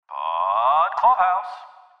Clubhouse.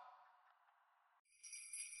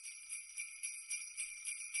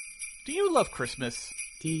 Do you love Christmas?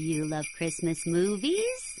 Do you love Christmas movies?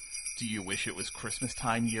 Do you wish it was Christmas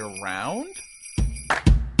time year-round?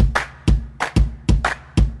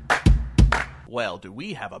 Well, do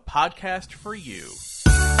we have a podcast for you.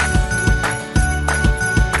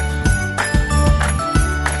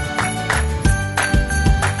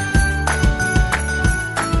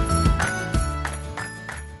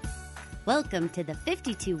 Welcome to the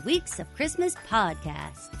 52 Weeks of Christmas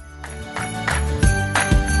podcast.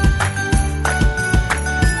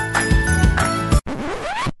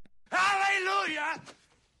 Hallelujah!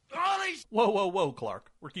 All these... Whoa,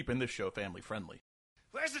 Clark. We're keeping this show family-friendly.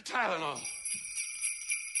 Where's the Tylenol?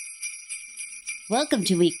 Welcome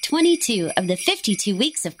to week 22 of the 52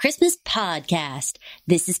 Weeks of Christmas podcast.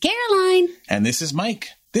 This is Caroline. And this is Mike.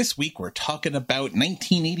 This week we're talking about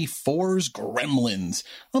 1984's Gremlins,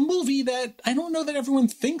 a movie that I don't know that everyone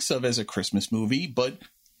thinks of as a Christmas movie, but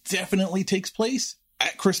definitely takes place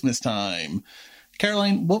at Christmas time.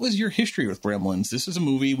 Caroline, what was your history with Gremlins? This is a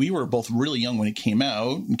movie, we were both really young when it came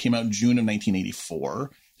out. It came out in June of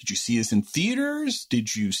 1984. Did you see this in theaters?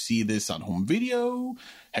 Did you see this on home video?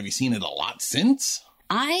 Have you seen it a lot since?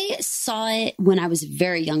 I saw it when I was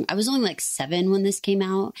very young. I was only like 7 when this came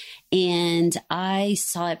out, and I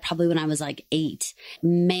saw it probably when I was like 8.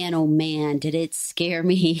 Man, oh man, did it scare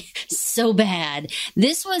me so bad.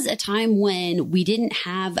 This was a time when we didn't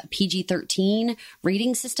have a PG-13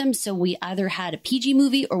 rating system, so we either had a PG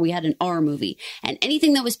movie or we had an R movie, and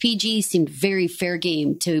anything that was PG seemed very fair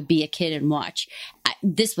game to be a kid and watch.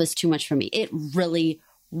 This was too much for me. It really,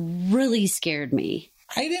 really scared me.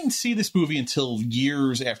 I didn't see this movie until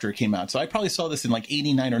years after it came out. So I probably saw this in like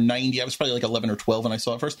 89 or 90. I was probably like 11 or 12 when I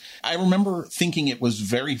saw it first. I remember thinking it was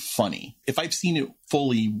very funny. If I've seen it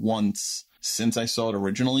fully once since I saw it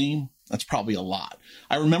originally, that's probably a lot.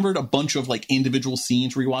 I remembered a bunch of like individual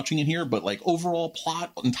scenes rewatching it here, but like overall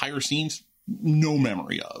plot, entire scenes, no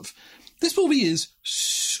memory of. This movie is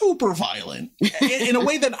super violent in a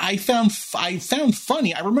way that I found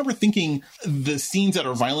funny. I remember thinking the scenes that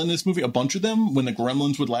are violent in this movie, a bunch of them, when the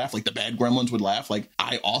gremlins would laugh, like the bad gremlins would laugh, like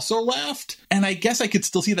I also laughed. And I guess I could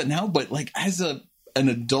still see that now, but like as an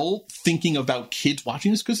adult thinking about kids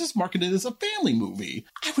watching this, because this is marketed as a family movie,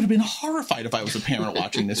 I would have been horrified if I was a parent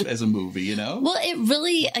watching this as a movie, you know? Well, it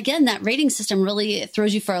really, again, that rating system really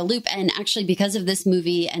throws you for a loop. And actually, because of this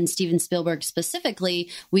movie and Steven Spielberg specifically,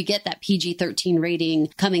 we get that PG-13 rating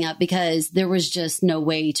coming up because there was just no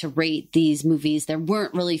way to rate these movies. They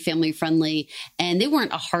weren't really family friendly and they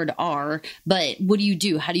weren't a hard R. But what do you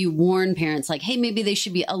do? How do you warn parents like, hey, maybe they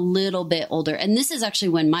should be a little bit older? And this is actually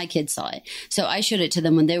when my kids saw it. So I showed it to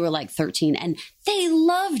them when they were like 13 and they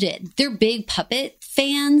loved it. They're big puppet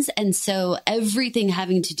fans. And so everything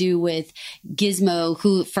having to do with Gizmo,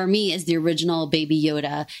 who for me is the original Baby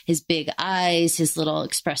Yoda, his big eyes, his little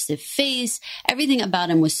expressive face, everything about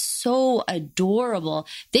him was so adorable.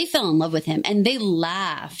 They fell in love with him and they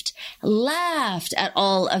laughed at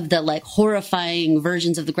all of the like horrifying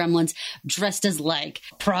versions of the Gremlins dressed as like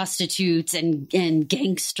prostitutes and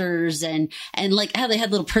gangsters and like how they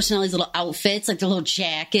had little personalities, little outfits, like their little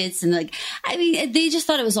jackets. And like, I mean, they just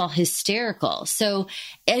thought it was all hysterical. So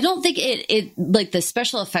I don't think it like the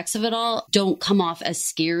special effects of it all don't come off as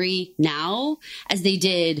scary now as they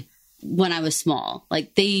did when I was small.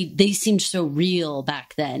 Like they seemed so real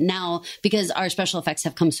back then. Now, because our special effects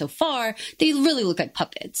have come so far, they really look like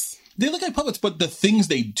puppets. They look like puppets, but the things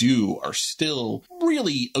they do are still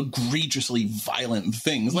really egregiously violent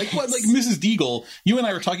things. Like what, like Mrs. Deagle, you and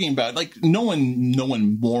I were talking about, like no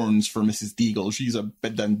one mourns for Mrs. Deagle. She's a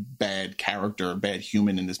bad character, bad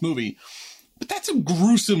human in this movie. But that's a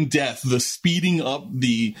gruesome death. The speeding up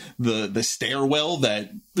the stairwell,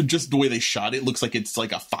 that just the way they shot it looks like it's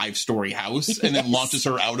like a 5-story house and then launches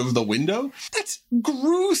her out of the window. That's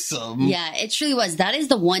gruesome. Yeah, it truly was. That is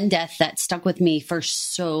the one death that stuck with me for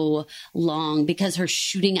so long because her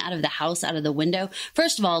shooting out of the house, out of the window.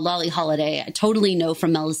 First of all, Lolly Holiday, I totally know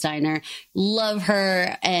from Mel's Diner. Love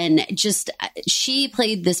her. And just she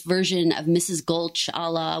played this version of Mrs. Gulch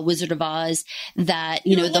a la Wizard of Oz that,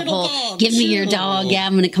 you know, the whole dog, give me your dog. Yeah,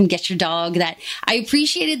 I'm going to come get your dog. That I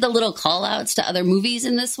appreciated the little call outs to other movies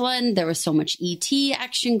in this one. There was so much E.T.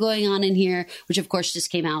 action going on in here, which of course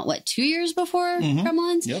just came out, 2 years before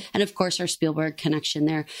Gremlins? Yep. And of course our Spielberg connection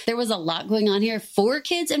there. There was a lot going on here for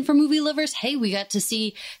kids and for movie lovers. Hey, we got to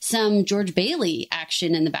see some George Bailey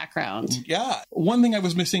action in the background. Yeah. One thing I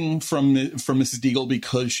was missing from Mrs. Deagle,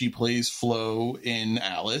 because she plays Flo in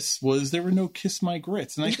Alice, was there were no Kiss My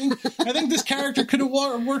Grits. And I think this character could have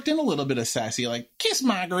worked in a little bit of sassy, like, kiss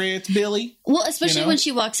my grits, Billy. Well, especially when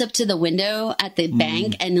she walks up to the window at the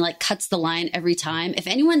bank and like cuts the line every time. If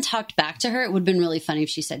anyone talked back to her, it would have been really funny if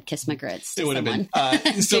she said, kiss my grits. It would have been.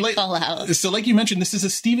 Call out. So like you mentioned, this is a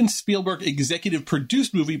Steven Spielberg executive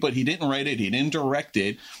produced movie, but he didn't write it. He didn't direct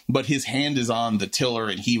it, but his hand is on the tiller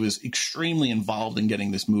and he was extremely involved in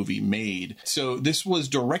getting this movie made. So this was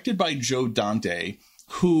directed by Joe Dante,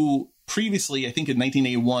 who previously, I think in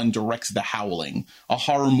 1981, directs The Howling, a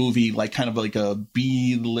horror movie, like kind of like a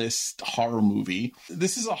B-list horror movie.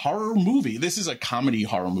 This is a horror movie. This is a comedy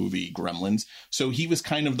horror movie, Gremlins. So he was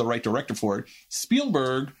kind of the right director for it.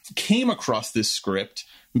 Spielberg came across this script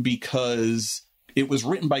because it was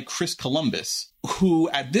written by Chris Columbus, who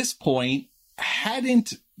at this point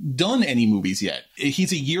hadn't done any movies yet.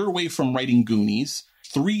 He's a year away from writing Goonies,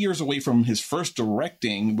 3 years away from his first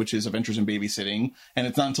directing, which is Adventures in Babysitting. And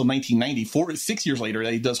it's not until 1990, 6 years later,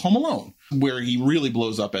 that he does Home Alone, where he really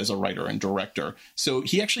blows up as a writer and director. So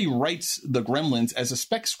he actually writes the Gremlins as a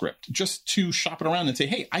spec script, just to shop it around and say,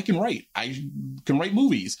 hey, I can write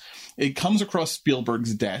movies. It comes across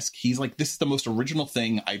Spielberg's desk. He's like, this is the most original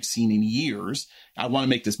thing I've seen in years. I want to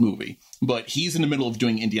make this movie. But he's in the middle of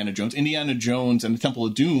doing Indiana Jones. Indiana Jones and the Temple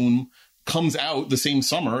of Doom comes out the same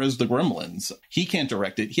summer as the Gremlins. He can't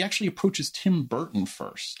direct it. He actually approaches Tim Burton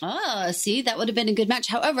first. See, that would have been a good match.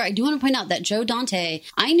 However, I do want to point out that Joe Dante,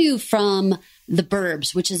 I knew from The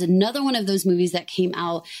Burbs, which is another one of those movies that came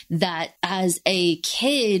out that as a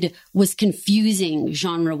kid was confusing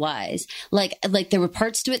genre-wise. Like there were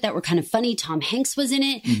parts to it that were kind of funny. Tom Hanks was in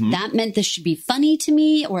it. Mm-hmm. That meant this should be funny to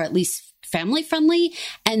me, or at least family friendly,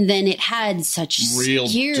 and then it had such real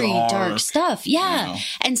scary dark stuff. Yeah.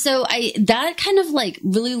 And so that kind of like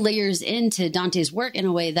really layers into Dante's work in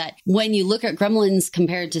a way that when you look at Gremlins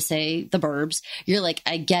compared to, say, The Burbs, you're like,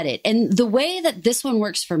 I get it. And the way that this one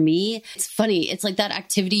works for me, it's funny. It's like that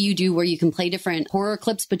activity you do where you can play different horror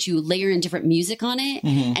clips, but you layer in different music on it,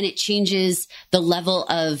 and it changes the level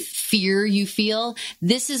of fear you feel.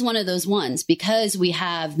 This is one of those ones, because we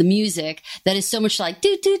have the music that is so much like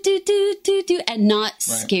do do do do do do and not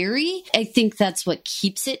scary. I think that's what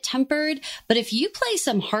keeps it tempered. But if you play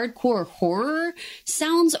some hardcore horror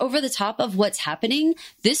sounds over the top of what's happening,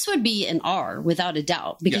 this would be an R without a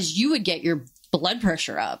doubt, because you would get your blood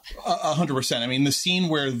pressure up. 100%. I mean, the scene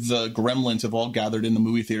where the Gremlins have all gathered in the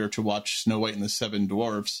movie theater to watch Snow White and the Seven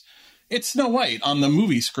Dwarfs, it's Snow White on the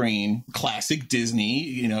movie screen, classic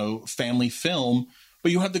Disney, family film.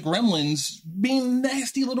 But you have the Gremlins being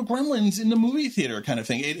nasty little gremlins in the movie theater kind of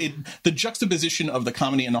thing. The juxtaposition of the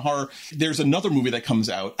comedy and the horror. There's another movie that comes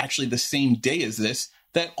out actually the same day as this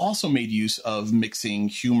that also made use of mixing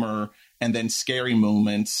humor and then scary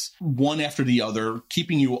moments, one after the other,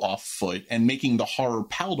 keeping you off foot and making the horror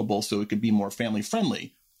palatable so it could be more family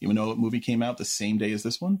friendly. You know what movie came out the same day as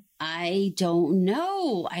this one? I don't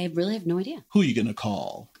know. I really have no idea. Who are you going to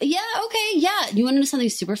call? Yeah, okay, yeah. You want to know something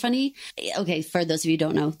super funny? Okay, for those of you who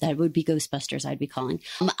don't know, that would be Ghostbusters I'd be calling.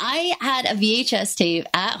 I had a VHS tape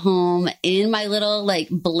at home in my little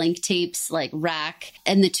blank tapes rack,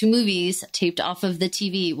 and the two movies taped off of the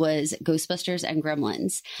TV was Ghostbusters and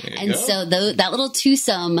Gremlins. And so that little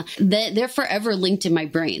twosome, they're forever linked in my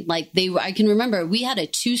brain. I can remember we had a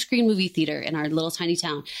 2-screen movie theater in our little tiny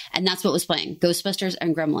town, and that's what was playing, Ghostbusters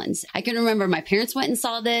and Gremlins. I can remember my parents went and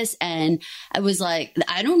saw this, and I was like,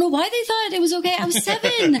 I don't know why they thought it was okay. I was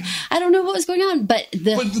 7. I don't know what was going on, but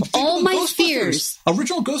all my fears.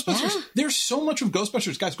 Original Ghostbusters. There's so much of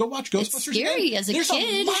Ghostbusters. Guys, go watch Ghostbusters. It's scary as a kid. There's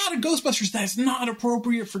a lot of Ghostbusters that's not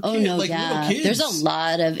appropriate for kids. Oh, no, little kids. There's a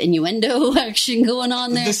lot of innuendo action going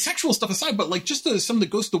on there. The sexual stuff aside, but just some of the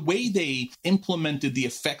ghosts, the way they implemented the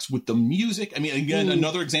effects with the music. I mean, again,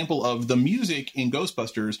 another example of the music in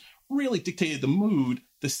Ghostbusters really dictated the mood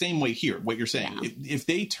the same way here, what you're saying. Yeah. If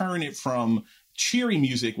they turn it from cheery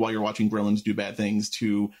music while you're watching Gremlins do bad things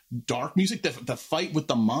to dark music, the fight with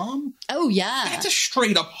the mom. Oh, yeah. That's a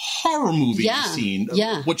straight up horror movie scene.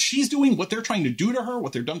 Yeah. What she's doing, what they're trying to do to her,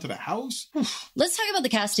 what they're done to the house. Let's talk about the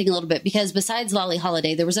casting a little bit, because besides Lolly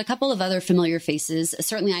Holiday, there was a couple of other familiar faces.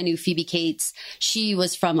 Certainly I knew Phoebe Cates. She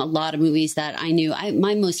was from a lot of movies that I knew.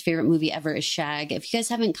 My most favorite movie ever is Shag. If you guys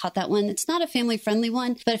haven't caught that one, it's not a family friendly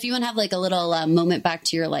one, but if you want to have a little moment back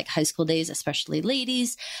to your high school days, especially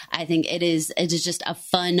ladies, I think it is just a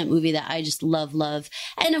fun movie that I just love.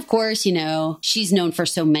 And of course, she's known for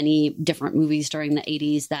so many different movies during the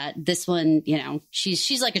 80s that this one,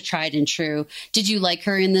 she's like a tried and true. Did you like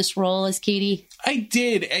her in this role as Katie? I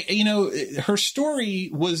did. Her story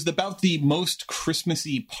was about the most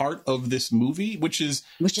Christmassy part of this movie, which is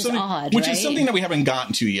odd, which is something that we haven't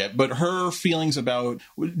gotten to yet. But her feelings about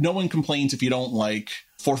no one complains if you don't like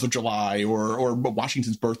 4th of July or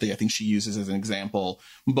Washington's birthday, I think she uses as an example.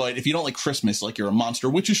 But if you don't like Christmas, like you're a monster,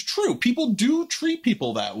 which is true. People do treat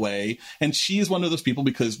people that way. And she is one of those people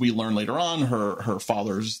because we learn later on her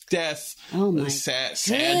father's death. Oh my sad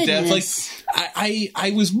death. Like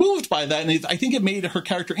I was moved by that. And I think it made her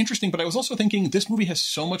character interesting. But I was also thinking this movie has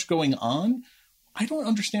so much going on. I don't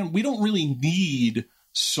understand. We don't really need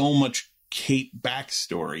so much Kate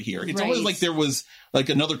backstory here. It's almost like there was like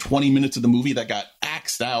another 20 minutes of the movie that got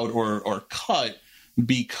axed out or cut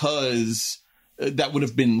because that would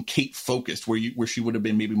have been Kate focused, where she would have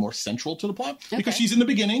been maybe more central to the plot because she's in the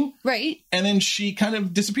beginning, right? And then she kind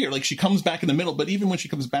of disappeared. Like she comes back in the middle, but even when she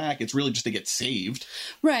comes back, it's really just to get saved,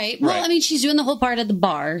 right? Well, I mean, she's doing the whole part at the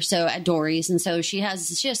bar, so at Dory's, and so she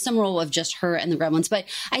has some role of just her and the Gremlins. But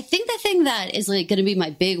I think the thing that is like going to be my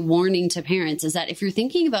big warning to parents is that if you're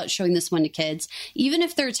thinking about showing this one to kids, even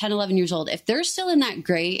if they're 10, 11 years old, if they're still in that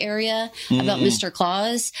gray area about Mr.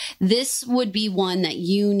 Claus, this would be one that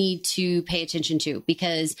you need to pay attention to,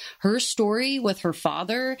 because her story with her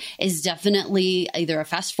father is definitely either a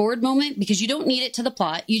fast forward moment, because you don't need it to the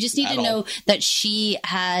plot. You just need to know that she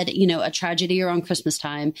had, a tragedy around Christmas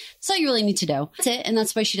time. That's all you really need to know. That's it. And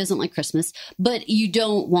that's why she doesn't like Christmas. But you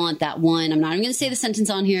don't want that one. I'm not even going to say the sentence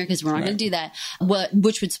on here because we're not going to do that,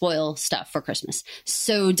 which would spoil stuff for Christmas.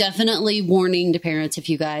 So definitely warning to parents, if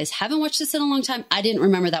you guys haven't watched this in a long time. I didn't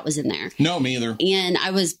remember that was in there. No, me either. And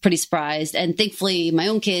I was pretty surprised. And thankfully, my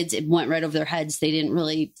own kids, it went right over their heads. They didn't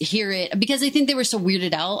really hear it because I think they were so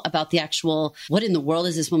weirded out about the actual, what in the world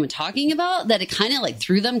is this woman talking about, that it kind of like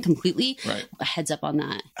threw them completely. Right. A heads up on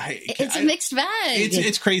that. It's a mixed bag.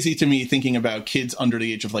 It's crazy to me thinking about kids under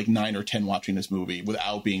the age of like 9 or 10 watching this movie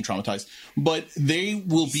without being traumatized, but they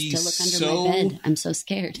will be still look under my bed. I'm so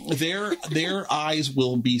scared. Their eyes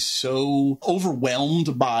will be so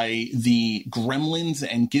overwhelmed by the Gremlins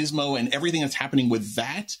and Gizmo and everything that's happening with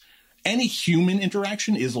that. Any human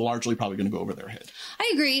interaction is largely probably going to go over their head.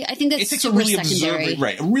 I agree. I think that's super a really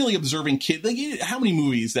secondary. A really observing kid. Like, how many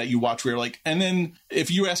movies that you watch where you're like, and then if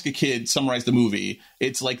you ask a kid, summarize the movie,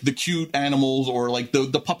 it's like the cute animals or like the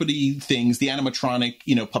puppety things, the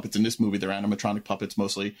animatronic, puppets in this movie, they're animatronic puppets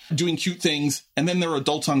mostly, doing cute things, and then there are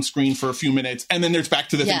adults on screen for a few minutes, and then there's back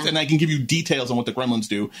to the things, and I can give you details on what the Gremlins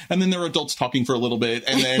do, and then there are adults talking for a little bit,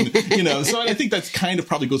 and then, so I think that's kind of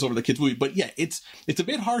probably goes over the kids' movie. But yeah, it's a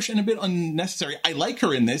bit harsh and a bit unnecessary. I like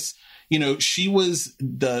her in this. She was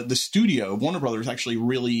the studio, Warner Brothers, actually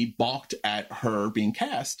really balked at her being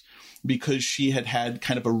cast because she had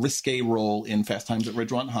kind of a risque role in Fast Times at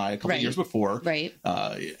Ridgemont High a couple of years before. Right.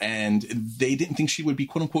 And they didn't think she would be,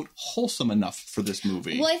 quote unquote, wholesome enough for this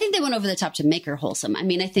movie. Well, I think they went over the top to make her wholesome. I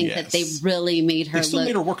mean, I think that they really made her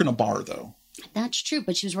made her work in a bar, though. That's true,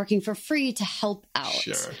 but she was working for free to help out.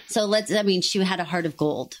 Sure. So she had a heart of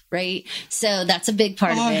gold, right? So that's a big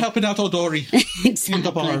part of it. Helping out old Dory. Exactly. In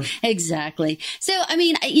the bar. Exactly. So, I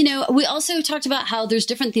mean, we also talked about how there's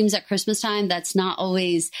different themes at Christmas time. That's not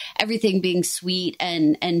always everything being sweet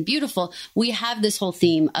and beautiful. We have this whole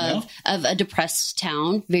theme of a depressed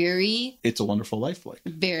town. It's a Wonderful Life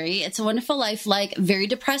It's a Wonderful Life very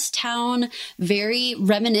depressed town, very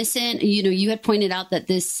reminiscent. You had pointed out that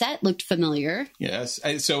this set looked familiar. Yes.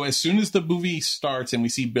 So as soon as the movie starts and we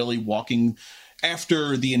see Billy walking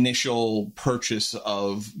after the initial purchase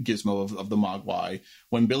of Gizmo of the Mogwai,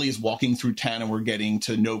 when Billy is walking through town and we're getting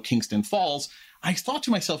to know Kingston Falls, I thought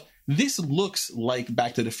to myself, this looks like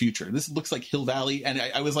Back to the Future. This looks like Hill Valley. And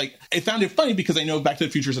I was like, I found it funny because I know Back to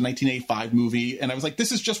the Future is a 1985 movie. And I was like,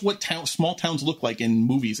 this is just what small towns look like in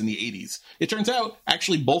movies in the 80s. It turns out,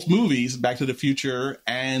 actually, both movies, Back to the Future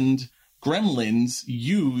and Gremlins,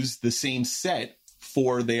 use the same set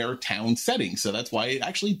for their town setting. So that's why it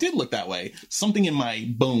actually did look that way. Something in my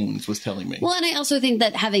bones was telling me. Well, and I also think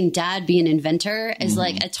that having Dad be an inventor is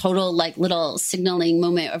like a total like little signaling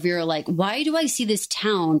moment of your like, why do I see this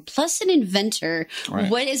town plus an inventor? Right.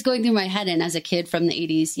 What is going through my head? And as a kid from the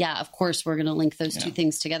 80s, of course, we're going to link those two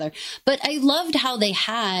things together. But I loved how they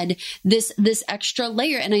had this extra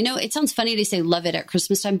layer. And I know it sounds funny to say love it at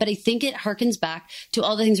Christmas time, but I think it harkens back to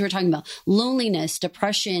all the things we were talking about. Loneliness,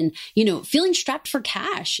 depression, feeling strapped for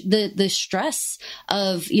cash, the stress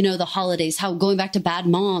of, the holidays, how going back to bad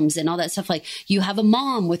moms and all that stuff. Like you have a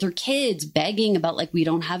mom with her kids begging about like, we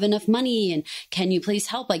don't have enough money and can you please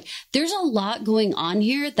help? Like there's a lot going on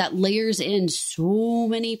here that layers in so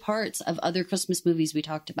many parts of other Christmas movies we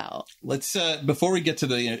talked about. Let's, before we get to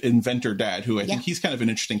the inventor Dad, who I think he's kind of an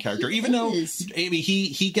interesting character, even though maybe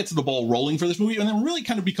he gets the ball rolling for this movie and then really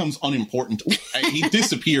kind of becomes unimportant. He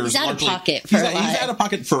disappears. He's out largely. of pocket. He's out of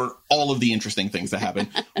pocket for all of the interesting things that happen.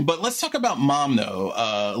 But let's talk about Mom,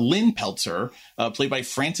 though. Lynn Peltzer, played by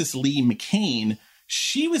Frances Lee McCain.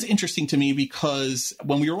 she was interesting to me because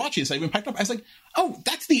when we were watching this, I even packed up. I was like, "Oh,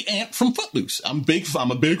 that's the aunt from Footloose." I'm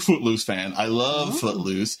a big Footloose fan. I love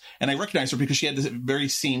Footloose, and I recognized her because she had this very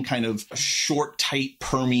same kind of short, tight,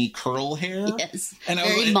 permy curl hair. Yes, and I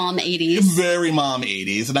very was, mom 80s. Very mom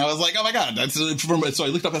 80s, and I was like, "Oh my god, that's from." So I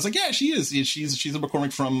looked up. I was like, "Yeah, she is. She's a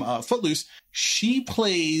McCormick from Footloose." She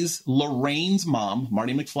plays Lorraine's mom,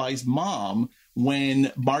 Marty McFly's mom,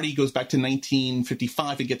 when Marty goes back to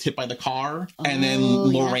 1955 and gets hit by the car, and then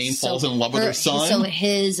Lorraine falls in love with her son. So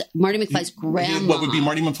his Marty McFly's grandma, what would be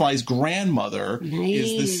Marty McFly's grandmother,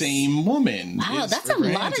 is the same woman. Wow, that's a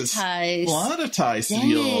lot of ties. A lot of ties to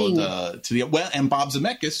the old, and Bob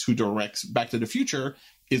Zemeckis, who directs Back to the Future,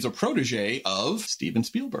 is a protege of Steven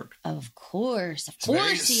Spielberg. Of course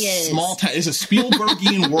he is. Small town. It's a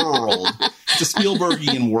Spielbergian world. It's a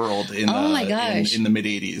Spielbergian world in my gosh. in the mid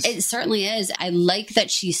 80s. It certainly is. I like that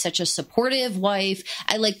she's such a supportive wife.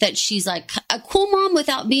 I like that she's like a cool mom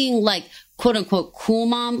without being like quote unquote cool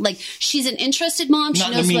mom. Like she's an interested mom. Not she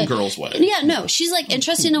in knows a mean girl's way. Yeah, no. She's like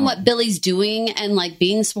interested in what Billy's doing and like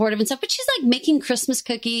being supportive and stuff. But she's like making Christmas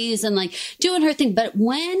cookies and like doing her thing. But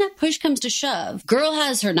when push comes to shove, girl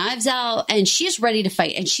has her knives out and she is ready to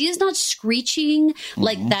fight. And she is not screeching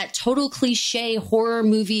like that total cliche horror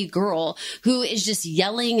movie girl who is just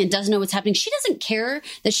yelling and doesn't know what's happening. She doesn't care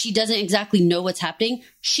that she doesn't exactly know what's happening.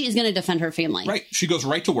 She is going to defend her family. Right. She goes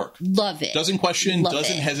right to work. Love it. Doesn't question,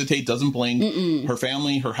 doesn't it. hesitate, doesn't blink. Her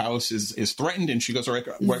family, her house is threatened, and she goes right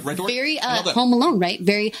to work. Very Home Alone, right?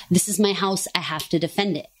 Very, this is my house. I have to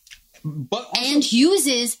defend it. But also, and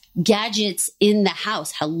uses gadgets in the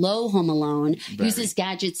house. Hello, Home Alone. Uses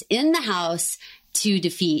gadgets in the house to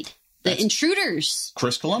defeat the intruders.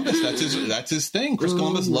 Chris Columbus, that's his thing. Chris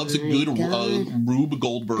Columbus loves a good Rube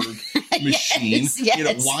Goldberg machine. Yes. You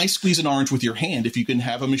know, why squeeze an orange with your hand if you can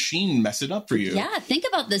have a machine mess it up for you? Yeah, think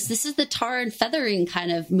about this. This is the tar and feathering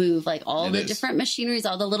kind of move, like all the different machineries,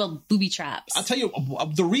 all the little booby traps. I'll tell you,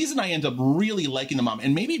 the reason I end up really liking the mom,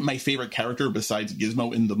 and maybe my favorite character besides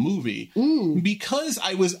Gizmo in the movie, because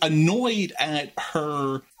I was annoyed at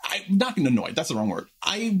her. I'm not annoyed. That's the wrong word.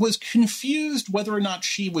 I was confused whether or not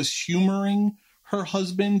she was humoring her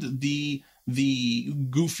husband, the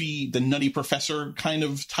goofy, the nutty professor kind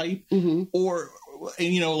of type, or,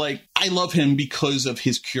 you know, like, I love him because of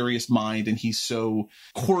his curious mind and he's so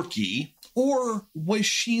quirky. Or was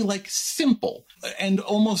she like simple and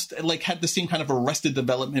almost like had the same kind of arrested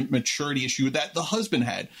development maturity issue that the husband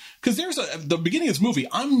had? Because there's the beginning of this movie.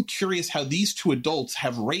 I'm curious how these two adults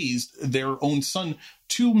have raised their own son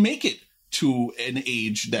to make it to an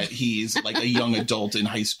age that he's like a young adult in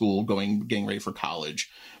high school getting ready for college.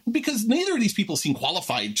 Because neither of these people seem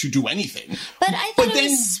qualified to do anything. But I thought it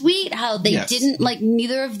was sweet how they didn't, like,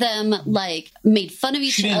 neither of them, like, made fun of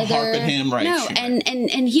each other. She didn't harp at him, right? No,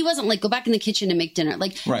 and he wasn't, like, go back in the kitchen and make dinner.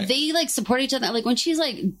 Like, they, like, support each other. Like, when she's,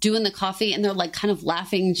 like, doing the coffee and they're, like, kind of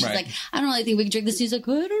laughing. She's like, I don't really think we can drink this. He's like,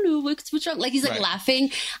 I don't know. What's wrong? Like, he's, like, laughing.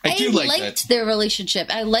 I liked their relationship.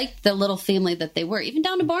 I liked the little family that they were. Even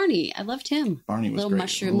down to Barney. I loved him. Barney was little great.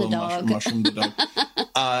 Mushroom the dog. Mushroom the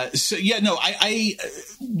dog. So, yeah, no, I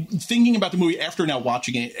thinking about the movie after now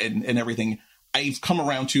watching it and everything, I've come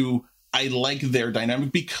around to I like their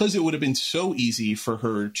dynamic because it would have been so easy for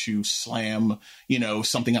her to slam, you know,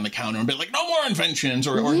 something on the counter and be like, no more inventions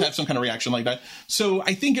or have some kind of reaction like that. So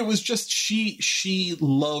I think it was just she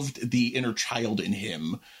loved the inner child in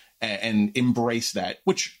him and embraced that,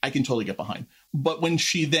 which I can totally get behind. But when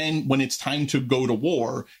it's time to go to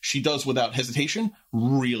war, she does without hesitation,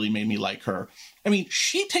 really made me like her. I mean,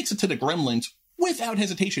 she takes it to the Gremlins without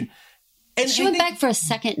hesitation. And she went back for a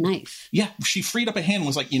second knife. Yeah, she freed up a hand and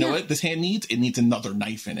was like, you know what this hand needs? It needs another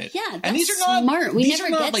knife in it. Yeah, that's and these are not smart. We these never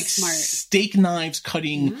are not get like smart. Steak knives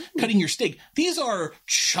cutting your steak. These are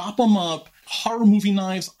chop them up horror movie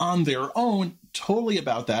knives on their own. Totally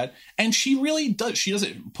about that. And she really does. She does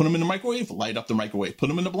it. Put them in the microwave, light up the microwave, put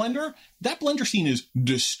them in the blender. That blender scene is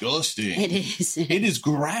disgusting. It is. It is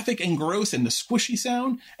graphic and gross and the squishy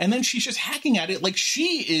sound. And then she's just hacking at it like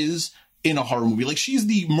she is in a horror movie. Like she's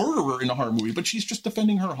the murderer in a horror movie, but she's just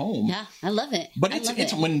defending her home. Yeah, I love it. But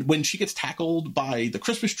it's when she gets tackled by the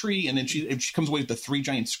Christmas tree and then she comes away with the 3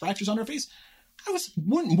 giant scratches on her face.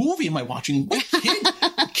 What movie am I watching? What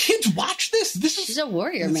kids watch this? She's a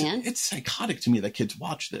warrior, man. It's psychotic to me that kids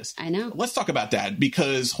watch this. I know. Let's talk about Dad,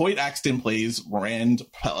 because Hoyt Axton plays Rand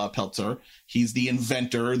Peltzer. He's the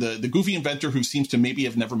inventor, the goofy inventor who seems to maybe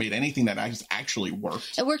have never made anything that actually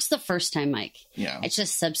worked. It works the first time, Mike. Yeah. It's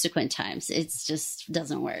just subsequent times. It's just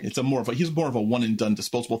doesn't work. He's more of a one and done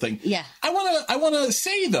disposable thing. Yeah. I want to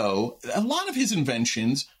say though, a lot of his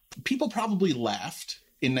inventions, people probably laughed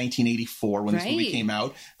in 1984 when this movie Right. came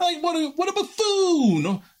out. Like, what a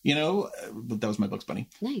buffoon! You know, that was my Bugs Bunny.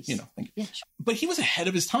 Nice. You know, thank you. Yeah, sure. But he was ahead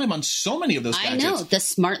of his time on so many of those I gadgets. know. The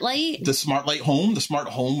smart light. The smart light home, the smart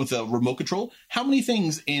home with a remote control. How many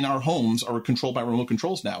things in our homes are controlled by remote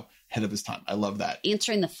controls now? Ahead of his time. I love that.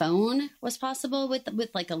 Answering the phone was possible with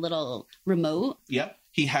like a little remote. Yep.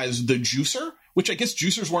 He has the juicer, which I guess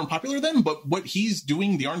juicers weren't popular then, but what he's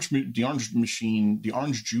doing, the orange machine, the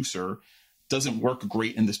orange juicer, doesn't work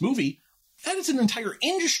great in this movie. That is an entire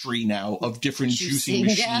industry now of different juicing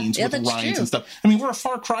machines with rinds and stuff. I mean, we're a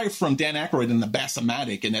far cry from Dan Aykroyd in the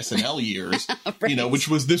Bassomatic and SNL years, Right. you know,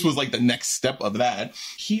 this was like the next step of that.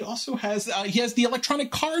 He also has the electronic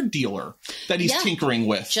card dealer that he's tinkering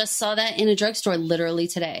with. Just saw that in a drugstore literally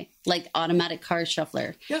today, like automatic card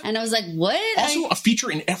shuffler. Yeah. And I was like, what? Also a feature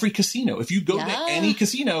in every casino. If you go to any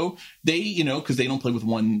casino, they, you know, because they don't play with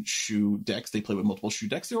one shoe decks, they play with multiple shoe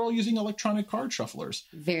decks. They're all using electronic card shufflers.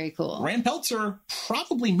 Very cool. Rand Peltzer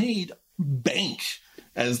probably made bank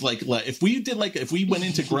as like if we went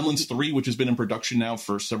into Gremlins 3, which has been in production now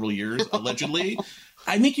for several years, allegedly,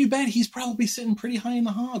 I make you bet he's probably sitting pretty high in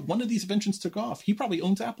the hog. One of these inventions took off. He probably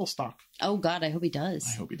owns Apple stock. Oh God, I hope he does.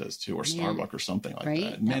 I hope he does too, or Starbucks or something like Right?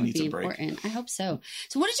 that. Man That would needs be a break. important. I hope so.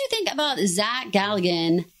 So what did you think about Zach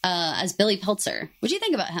Galligan as Billy Peltzer? What did you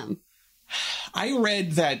think about him? I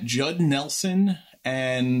read that Judd Nelson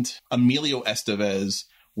and Emilio Estevez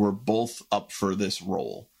were both up for this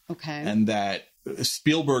role. Okay. And that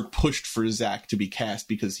Spielberg pushed for Zach to be cast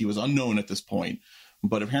because he was unknown at this point,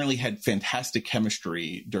 but apparently had fantastic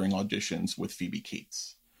chemistry during auditions with Phoebe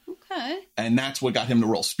Cates. Okay. And that's what got him the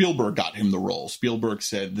role. Spielberg got him the role. Spielberg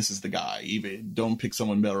said, this is the guy. Even don't pick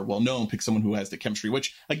someone better well known, pick someone who has the chemistry,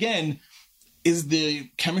 which again, is the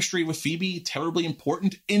chemistry with Phoebe terribly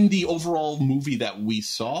important in the overall movie that we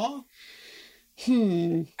saw?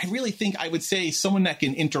 I really think I would say someone that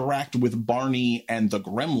can interact with Barney and the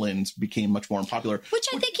Gremlins became much more unpopular. Which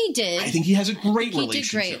I think he did. I think he has a great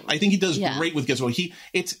relationship. Did great. I think he does great with Gizmo.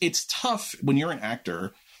 It's tough when you're an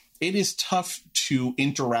actor. It is tough to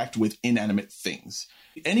interact with inanimate things.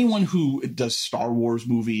 Anyone who does Star Wars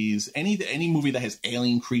movies, any movie that has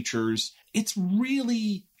alien creatures, it's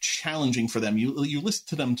really challenging for them. You listen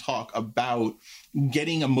to them talk about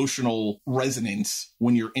getting emotional resonance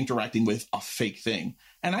when you're interacting with a fake thing.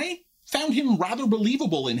 And I found him rather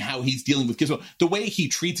believable in how he's dealing with Gizmo. The way he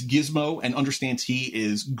treats Gizmo and understands he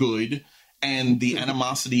is good, and the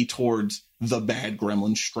animosity towards the bad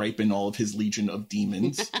gremlin Stripe and all of his legion of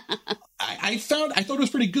demons. I thought it was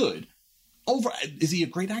pretty good. Is he a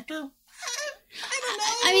great actor? I don't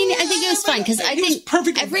know. I mean, I think it was fun because I think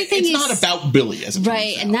perfect. Everything it's not about Billy, as it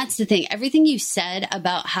right, turns and out. that's the thing. Everything you said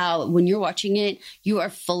about how when you're watching it, you are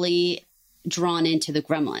fully drawn into the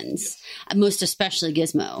Gremlins, most especially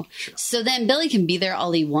Gizmo. Sure. So then Billy can be there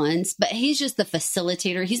all he wants, but he's just the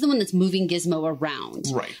facilitator. He's the one that's moving Gizmo around.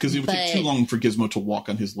 Right, because it would take too long for Gizmo to walk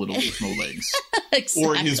on his little Gizmo legs. Exactly.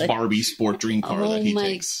 Or in his Barbie sport dream car that he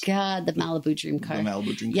takes. Oh my God, the Malibu dream car. The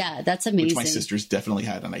Malibu dream car. Yeah, that's amazing. Which my sisters definitely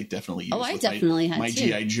had, and I definitely used. I definitely had my too.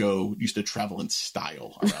 G.I. Joe used to travel in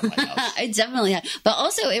style around my house. I definitely had. But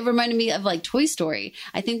also it reminded me of like Toy Story.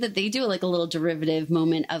 I think that they do like a little derivative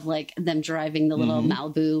moment of like them driving the little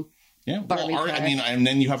Malibu. Yeah, Barbie car. and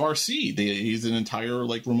then you have RC. He's an entire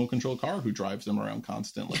like remote control car who drives them around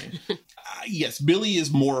constantly. Yes, Billy is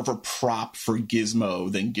more of a prop for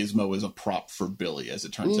Gizmo than Gizmo is a prop for Billy, as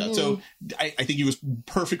it turns out. So I think he was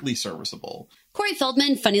perfectly serviceable. Corey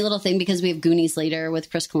Feldman, funny little thing because we have Goonies later with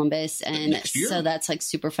Chris Columbus, and Next year. so that's like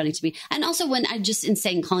super funny to me. And also when I just in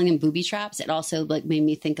saying calling him booby traps, it also like made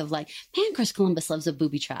me think of like, man, Chris Columbus loves a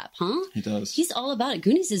booby trap, huh? He does. He's all about it.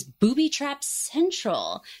 Goonies is booby trap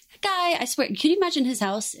central. That guy, I swear, can you imagine his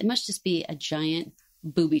house? It must just be a giant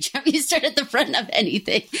booby trap. You start at the front of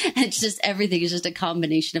anything. It's just everything is just a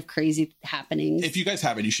combination of crazy happenings. If you guys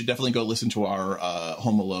haven't, you should definitely go listen to our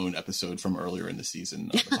Home Alone episode from earlier in the season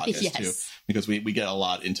of the podcast Yes. too, because we get a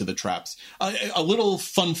lot into the traps. A little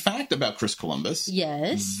fun fact about Chris Columbus.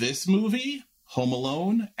 Yes. This movie, Home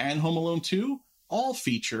Alone and Home Alone 2, all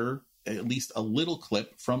feature at least a little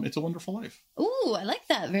clip from It's a Wonderful Life. Ooh, I like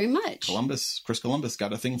that very much. Chris Columbus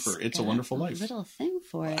got a thing for It's a Wonderful Life. Little thing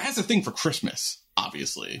for it. Has a thing for Christmas,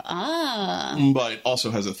 obviously, Ah. but also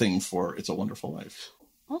has a thing for It's a Wonderful Life.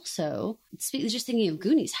 also, just thinking of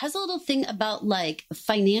Goonies, has a little thing about like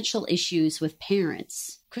financial issues with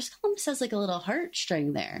parents. Chris Columbus has like a little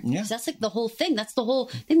heartstring there. Yeah. 'Cause that's like the whole thing. That's the whole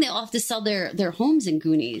thing. They all have to sell their homes in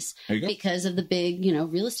Goonies because of the big,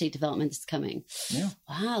 real estate development that's coming. Yeah.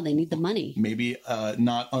 Wow, they need the money. Maybe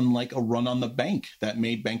not unlike a run on the bank that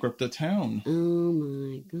made bankrupt the town. Oh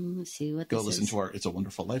my God. See what Go this listen is. to our It's a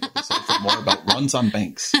Wonderful Life episode for more about runs on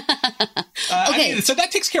banks. Okay. So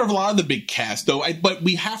that takes care of a lot of the big cast, though. But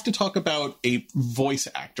we have to talk about a voice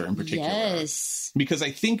actor in particular. Yes. Because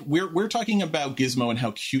I think we're talking about Gizmo and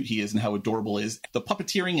how cute he is and how adorable he is. The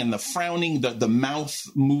puppeteering and the frowning, the mouth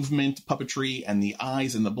movement puppetry and the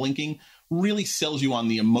eyes and the blinking really sells you on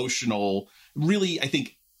the emotional, really, I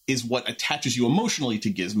think, is what attaches you emotionally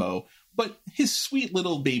to Gizmo. But his sweet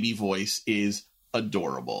little baby voice is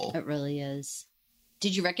adorable. It really is.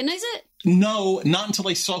 Did you recognize it? No, not until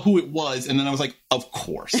I saw who it was. And then I was like, of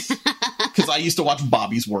course. Because I used to watch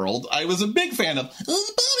Bobby's World. I was a big fan of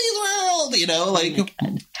Bobby's World, like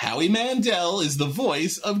Howie Mandel is the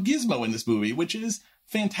voice of Gizmo in this movie, which is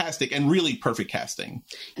fantastic and really perfect casting.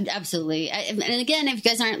 Absolutely. And again, if you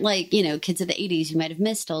guys aren't kids of the 80s, you might have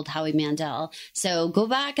missed old Howie Mandel. So go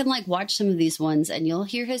back and watch some of these ones and you'll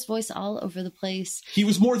hear his voice all over the place. He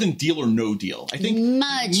was more than Deal or No Deal. I think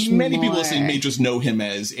many people listening may just know him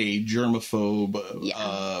as a germaphobe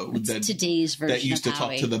today's version that used of to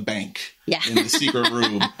Howie. talk to the bank Yeah. in the secret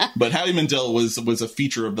room. But Howie Mandel was a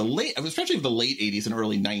feature of especially of the late 80s and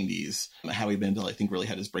early 90s. Howie Mandel, I think, really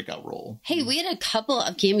had his breakout role. Hey, we had a couple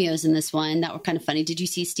of cameos in this one that were kind of funny. Did you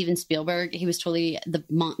see Steven Spielberg? He was totally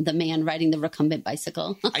the man riding the recumbent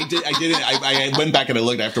bicycle. I did. I went back and I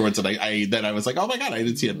looked afterwards, and I was like, oh my God, I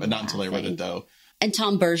didn't see it, but not until I read it though. And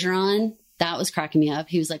Tom Bergeron, that was cracking me up.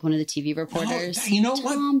 He was like one of the TV reporters. Oh, you know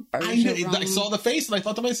Tom what? I saw the face and I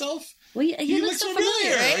thought to myself, well, he looks so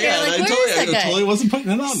familiar, right? Yeah, You're like, where is that guy? I totally wasn't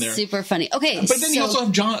putting it on there. Super funny. Okay, but then you also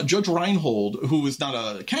have Judge Reinhold, who is not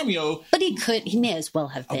a cameo. But he may as well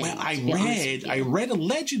have been. Well, I read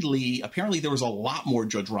allegedly, apparently there was a lot more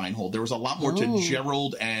Judge Reinhold. There was a lot more to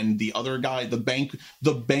Gerald and the other guy, the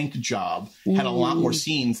bank job, had a lot more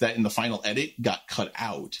scenes that in the final edit got cut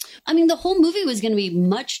out. I mean, the whole movie was going to be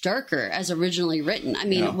much darker as originally written. I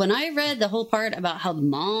mean, when I read the whole part about how the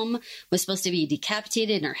mom was supposed to be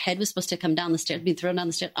decapitated and her head was supposed to come down the stairs, be thrown down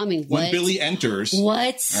the stairs. I mean, what? When Billy enters.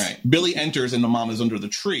 What? All right. Billy enters and the mom is under the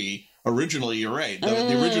tree. Originally, you're right.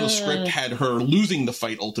 The original script had her losing the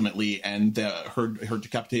fight ultimately and her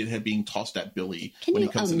decapitated head being tossed at Billy when he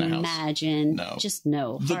comes in the house. Imagine? No. Just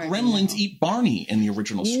no. The Gremlins eat Barney in the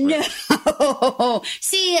original script. No.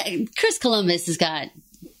 See, Chris Columbus has got...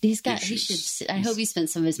 he should. I hope he spent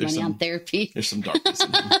some of his money on therapy. There's some darkness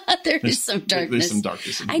in him. There's some darkness. There's some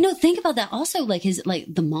darkness in him. I know. Think about that. Also,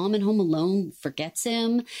 the mom in Home Alone forgets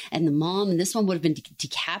him, and the mom in this one would have been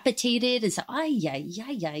decapitated, and so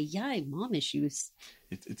mom issues.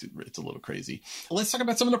 It's a little crazy. Let's talk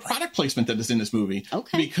about some of the product placement that is in this movie.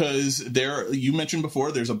 Okay. Because you mentioned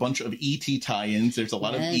before, there's a bunch of E.T. tie-ins. There's a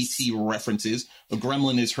lot of E.T. references. A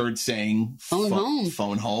gremlin is heard saying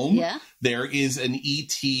phone home. Yeah. There is an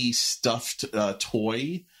E.T. stuffed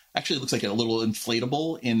toy. Actually, it looks like a little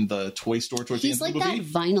inflatable in the toy store towards the end of the movie. He's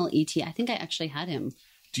like that vinyl E.T. I think I actually had him.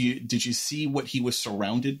 Did you see what he was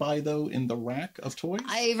surrounded by, though, in the rack of toys?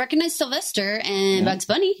 I recognize Sylvester and Bugs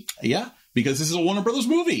Bunny. Yeah, because this is a Warner Brothers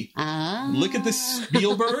movie. Look at this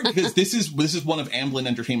Spielberg, because this is one of Amblin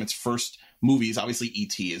Entertainment's first movies. Obviously,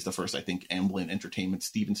 E.T. is the first, I think, Amblin Entertainment,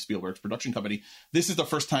 Steven Spielberg's production company. This is the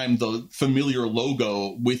first time the familiar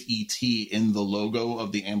logo with E.T. in the logo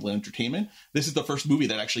of the Amblin Entertainment. This is the first movie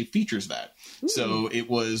that actually features that. Ooh. So it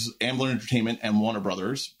was Amblin Entertainment and Warner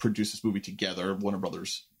Brothers produced this movie together. Warner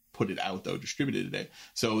Brothers put it out, though, distributed it.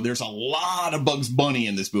 So there's a lot of Bugs Bunny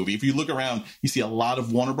in this movie. If you look around, you see a lot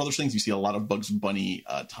of Warner Brothers things. You see a lot of Bugs Bunny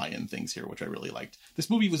tie-in things here, which I really liked. This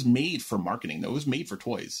movie was made for marketing, though. It was made for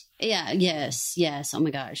toys. Yeah, yes. Oh,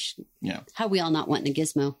 my gosh. Yeah. How we all not wanting a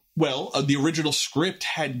Gizmo? Well, the original script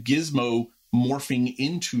had Gizmo morphing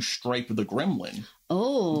into Stripe the Gremlin.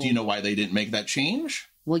 Oh. Do you know why they didn't make that change?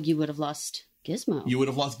 Well, you would have lost Gizmo. You would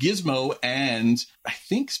have lost Gizmo, and I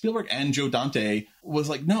think Spielberg and Joe Dante was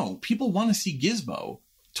like, no, people want to see Gizmo.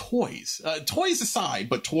 Toys. Toys aside,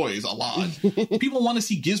 but toys a lot. People want to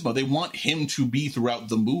see Gizmo. They want him to be throughout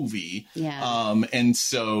the movie. Yeah. And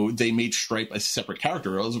so they made Stripe a separate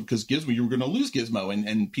character because Gizmo, you were going to lose Gizmo.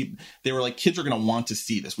 And people, they were like, kids are going to want to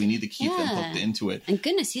see this. We need to keep them hooked into it. And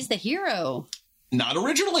goodness, he's the hero. Not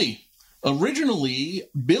originally. Originally,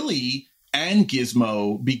 Billy and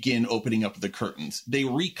Gizmo begin opening up the curtains. They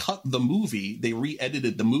recut the movie. They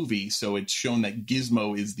re-edited the movie so it's shown that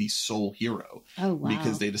Gizmo is the sole hero. Oh, wow.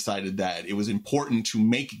 Because they decided that it was important to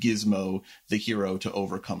make Gizmo the hero to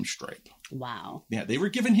overcome Stripe. Wow. Yeah, they were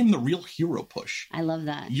giving him the real hero push. I love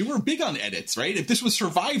that. You were big on edits, right? If this was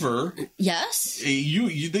Survivor, yes,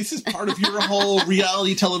 you this is part of your whole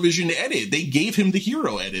reality television edit. They gave him the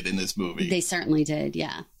hero edit in this movie. They certainly did.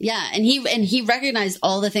 Yeah, yeah, and he recognized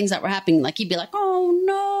all the things that were happening. Like he'd be like, "Oh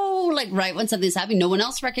no!" Like right when something's happening, no one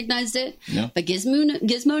else recognized it. Yeah. But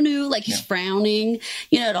Gizmo knew. Like he's frowning,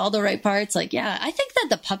 at all the right parts. Like, yeah, I think that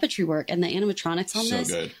the puppetry work and the animatronics on this.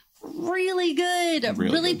 Good. Really good.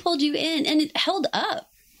 Really good. Pulled you in, and it held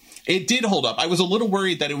up. It did hold up. I was a little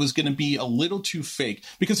worried that it was going to be a little too fake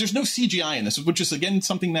because there's no CGI in this, which is, again,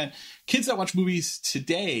 something that kids that watch movies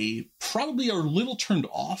today probably are a little turned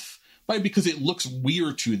off by because it looks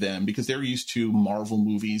weird to them because they're used to Marvel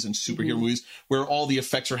movies and superhero movies where all the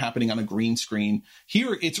effects are happening on a green screen.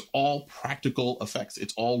 Here, it's all practical effects.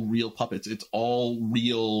 It's all real puppets. It's all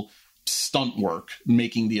real stunt work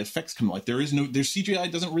making the effects come to life. Their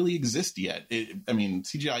CGI doesn't really exist yet.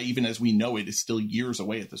 CGI, even as we know it, is still years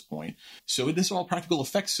away at this point. So it is all practical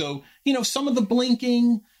effects. So, some of the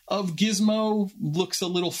blinking of Gizmo looks a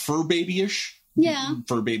little fur babyish. Yeah.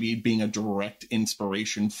 Fur Baby being a direct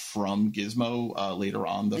inspiration from Gizmo later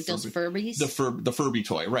on. Like those Furbies? The Furby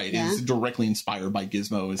toy, right. Yeah. It's directly inspired by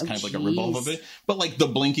Gizmo. It's kind of like a ripoff of it. But like the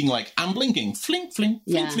blinking, like, I'm blinking, flink, flink,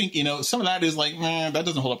 flink, flink. Some of that is like, that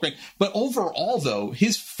doesn't hold up great. But overall, though,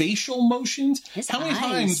 his facial motions, how many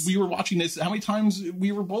times we were watching this, how many times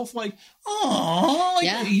we were both like, oh,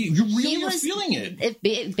 you really are feeling it.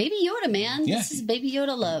 Baby Yoda, man. Yeah. This is Baby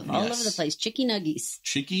Yoda love all over the place. Chicky Nuggies.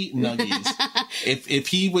 Chicky Nuggies. If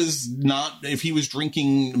he was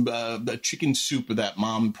drinking the chicken soup that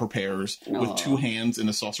Mom prepares with 2 hands in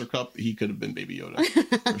a saucer cup, he could have been Baby Yoda.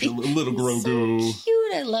 There's a little Grogu. So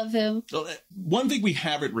cute. I love him. One thing we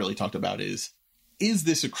haven't really talked about is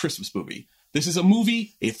this a Christmas movie? This is a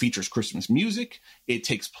movie. It features Christmas music. It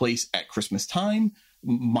takes place at Christmas time.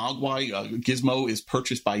 Mogwai, Gizmo, is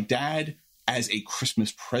purchased by Dad as a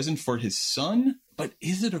Christmas present for his son. But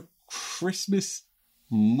is it a Christmas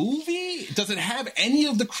movie? Does it have any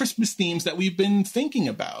of the Christmas themes that we've been thinking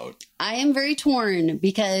about? I am very torn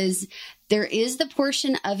because there is the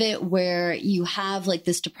portion of it where you have like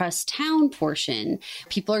this depressed town portion.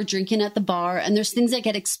 People are drinking at the bar and there's things that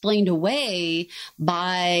get explained away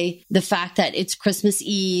by the fact that it's Christmas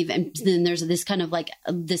Eve. And then there's this kind of like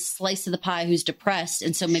this slice of the pie who's depressed.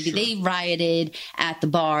 And so maybe they rioted at the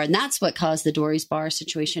bar and that's what caused the Dory's bar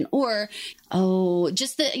situation. Or,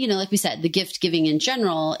 just the, like we said, the gift giving in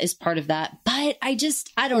general is part of that. But I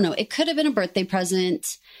don't know. It could have been a birthday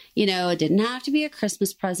present. It didn't have to be a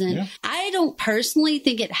Christmas present. Yeah. I don't personally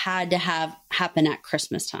think it had to happen at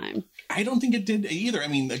Christmas time. I don't think it did either. I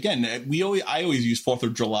mean, again, I always use 4th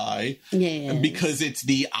of July because it's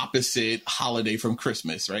the opposite holiday from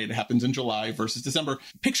Christmas, right? It happens in July versus December.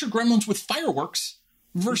 Picture Gremlins with fireworks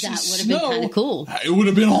versus that would have been kind of cool. It would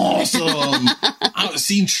have been awesome. I've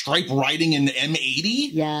seen Stripe riding in the M80.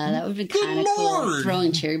 Yeah, that would have been kind of cool.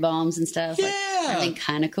 Throwing cherry bombs and stuff. Yeah. That would have been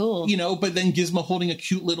kind of cool. But then Gizmo holding a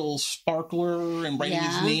cute little sparkler and writing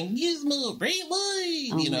his name, Gizmo, bright light.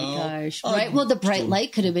 Oh my gosh. Right. Well, the bright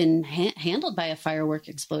light could have been handled by a firework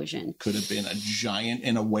explosion. Could have been a giant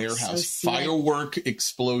in a warehouse. Firework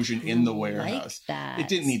explosion in the warehouse. Like that. It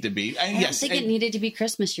didn't need to be. I don't think it needed to be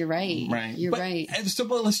Christmas. You're right. Right. You're right. So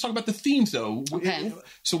let's talk about the themes, though. Okay.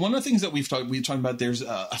 So one of the things that we've talked about, there's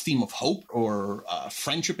a theme of hope or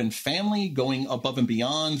friendship and family, going above and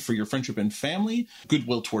beyond for your friendship and family.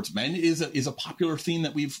 Goodwill towards men is a popular theme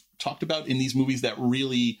that we've talked about in these movies that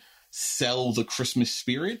really sell the Christmas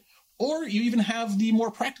spirit. Or you even have the more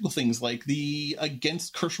practical things like the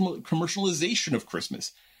against commercialization of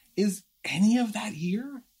Christmas. Is any of that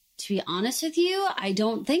here? To be honest with you, I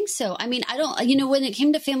don't think so. I mean, I don't, when it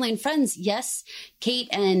came to family and friends, yes, Kate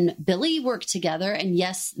and Billy work together. And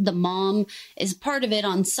yes, the mom is part of it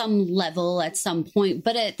on some level at some point.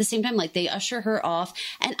 But at the same time, like they usher her off.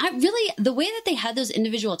 And the way that they had those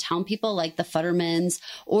individual town people, like the Futtermans,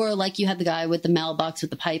 or like you had the guy with the mailbox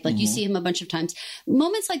with the pipe, like you see him a bunch of times.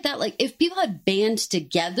 Moments like that, like if people had band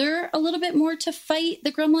together a little bit more to fight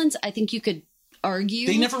the Gremlins, I think you could argue.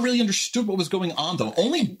 They never really understood what was going on, though.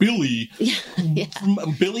 Only Billy,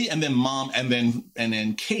 Billy, and then Mom, and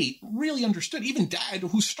then Kate really understood. Even Dad,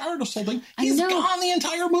 who started us whole thing, he's gone the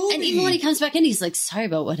entire movie. And even when he comes back in, he's like, "Sorry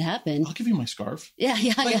about what happened. I'll give you my scarf." Yeah.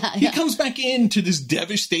 He comes back into this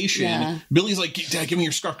devastation. Yeah. Billy's like, "Dad, give me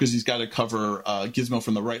your scarf," because he's got to cover Gizmo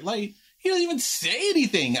from the bright light. He doesn't even say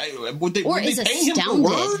anything. Would they is pay him astounded. per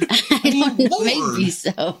word? I don't know, Lord. maybe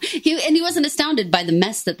so. He wasn't astounded by the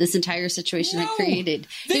mess that this entire situation had created.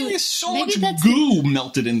 There is so maybe much goo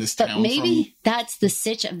melted in this town. But maybe that's the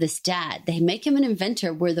sitch of this dad. They make him an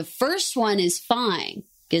inventor where the first one is fine,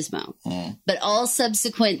 Gizmo. But all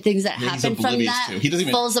subsequent things that happen from that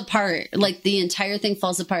falls apart. Like the entire thing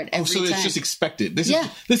falls apart every time. So it's just expected. This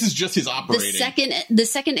is just his operating. The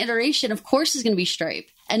second iteration, of course, is going to be Stripe.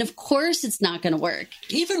 And of course it's not going to work.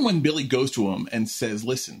 Even when Billy goes to him and says,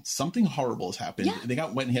 listen, something horrible has happened. Yeah. They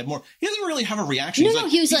got wet and he had more. He doesn't really have a reaction. No,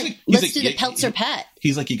 he was like, let's do the Peltzer pet.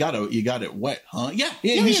 He's like, you got it wet, huh? Yeah.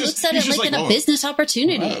 No, he looks at it like a business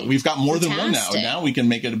opportunity. We've got more than one now. Now we can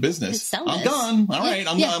make it a business. I'm done. All right.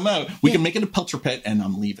 I'm out. We can make it a Peltzer pet and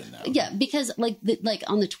I'm leaving now. Yeah, because like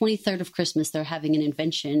on the 23rd of Christmas, they're having an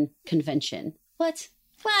invention convention. What?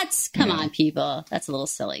 Come on, people. That's a little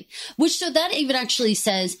silly. So that even actually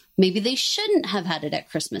says maybe they shouldn't have had it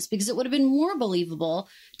at Christmas because it would have been more believable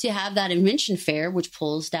to have that invention fair, which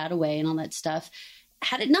pulls dad away and all that stuff,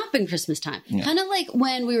 had it not been Christmas time. Yeah. Kind of like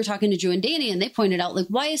when we were talking to Drew and Danny and they pointed out, like,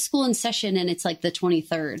 why is school in session and it's like the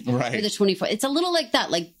 23rd or the 24th? It's a little like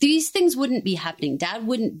that. Like these things wouldn't be happening. Dad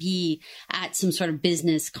wouldn't be at some sort of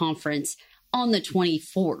business conference on the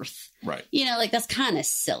 24th. Right. Like that's kind of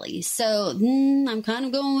silly. So I'm kind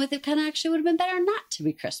of going with it. Kind of actually would have been better not to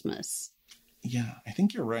be Christmas. Yeah, I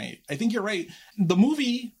think you're right. The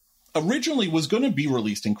movie originally was going to be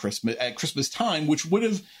released at Christmas time, which would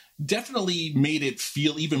have definitely made it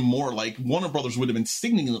feel even more like Warner Brothers would have been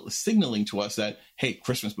signaling to us that, hey,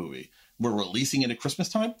 Christmas movie, we're releasing it at Christmas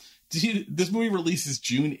time. This movie releases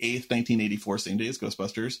June 8th, 1984, same day as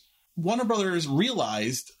Ghostbusters. Warner Brothers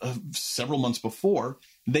realized several months before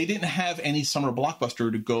they didn't have any summer blockbuster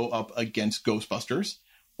to go up against Ghostbusters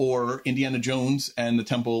or Indiana Jones and the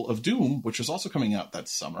Temple of Doom, which was also coming out that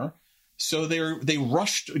summer. So they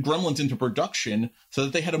rushed Gremlins into production so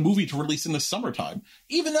that they had a movie to release in the summertime,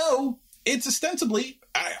 even though it's ostensibly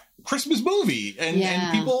a Christmas movie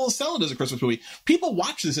and people sell it as a Christmas movie. People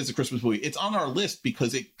watch this as a Christmas movie. It's on our list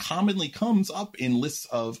because it commonly comes up in lists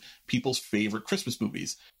of people's favorite Christmas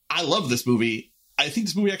movies. I love this movie. I think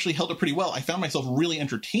this movie actually held up pretty well. I found myself really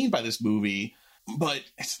entertained by this movie, but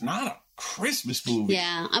it's not a Christmas movie.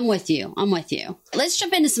 Yeah, I'm with you. Let's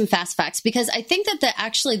jump into some fast facts because I think that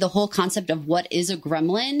the whole concept of what is a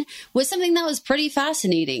gremlin was something that was pretty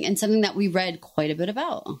fascinating and something that we read quite a bit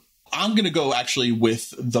about. I'm going to go actually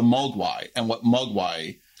with the Mogwai and what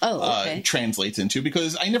Mogwai translates into,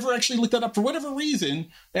 because I never actually looked that up for whatever reason.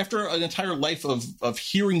 After an entire life of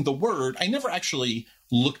hearing the word, I never actually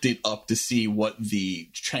looked it up to see what the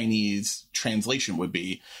Chinese translation would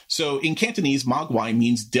be. So in Cantonese, Mogwai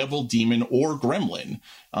means devil, demon, or gremlin.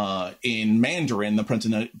 In Mandarin,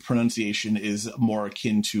 the pronunciation is more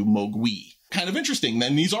akin to Mogui. Kind of interesting.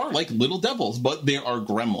 Then these are like little devils, but they are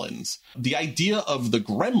gremlins. The idea of the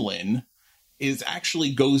gremlin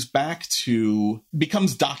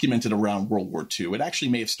becomes documented around World War II. It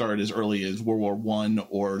actually may have started as early as World War I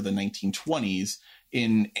or the 1920s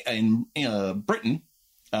in Britain.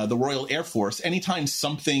 The Royal Air Force, anytime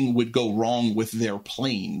something would go wrong with their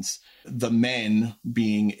planes, the men,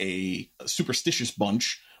 being a superstitious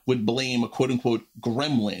bunch, would blame a quote-unquote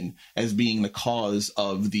gremlin as being the cause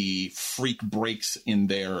of the freak breaks in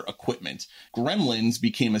their equipment. Gremlins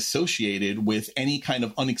became associated with any kind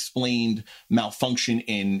of unexplained malfunction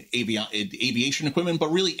in aviation equipment, but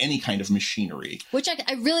really any kind of machinery. Which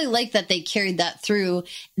I really like that they carried that through,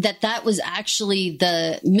 that was actually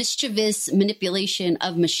the mischievous manipulation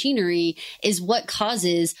of machinery is what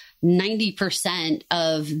causes 90%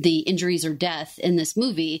 of the injuries or death in this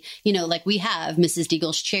movie. Like we have Mrs.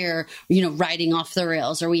 Deagle's chair, riding off the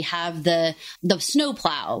rails, or we have the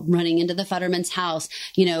snowplow running into the Futterman's house.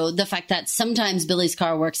 The fact that sometimes Billy's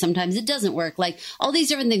car works, sometimes it doesn't work. Like all these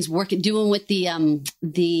different things doing with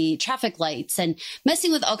the traffic lights and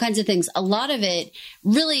messing with all kinds of things. A lot of it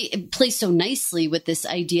really plays so nicely with this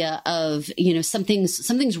idea of,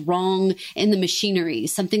 something's wrong in the machinery.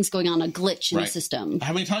 Something's going on, a glitch in the system.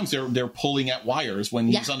 How many times they're pulling at wires when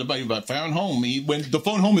he's on the bike about phone home. When the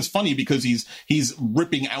phone home is funny because he's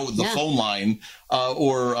ripping out the phone line. The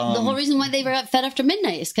whole reason why they were fed after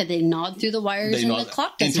midnight is because they gnawed through the wires and the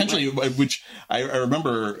clock doesn't intentionally work. Which I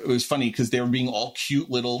remember it was funny because they were being all cute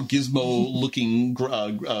little gizmo looking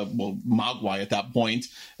Mogwai at that point,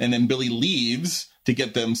 and then Billy leaves to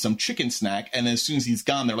get them some chicken snack. And as soon as he's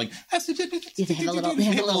gone, they're like, They have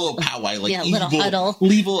a little powwow, like yeah, evil, little huddle.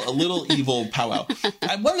 a little evil powwow.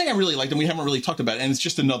 One thing I really liked, and we haven't really talked about, and it's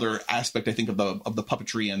just another aspect, I think, of the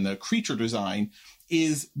puppetry and the creature design,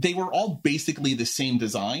 is they were all basically the same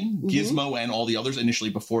design, Gizmo and all the others initially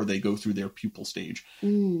before they go through their pupil stage.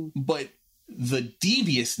 But the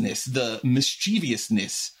deviousness, the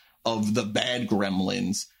mischievousness of the bad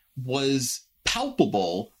Gremlins was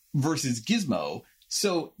palpable versus Gizmo.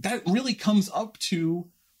 So that really comes up to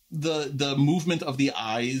the movement of the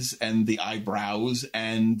eyes and the eyebrows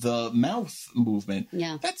and the mouth movement.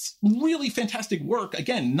 Yeah. That's really fantastic work.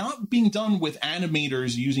 Again, not being done with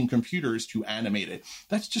animators using computers to animate it.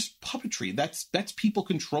 That's just puppetry. That's people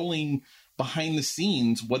controlling behind the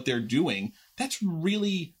scenes what they're doing. That's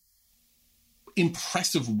really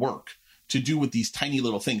impressive work to do with these tiny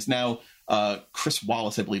little things. Now, Chris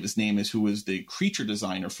Wallace, I believe his name is, who was the creature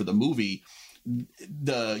designer for the movie,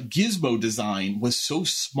 the Gizmo design was so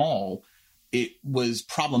small, it was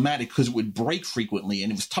problematic because it would break frequently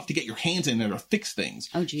and it was tough to get your hands in there to fix things.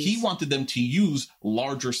 Oh, geez. He wanted them to use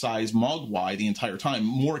larger size Mogwai the entire time,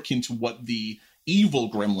 more akin to what the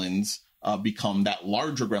evil Gremlins become, that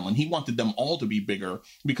larger gremlin. He wanted them all to be bigger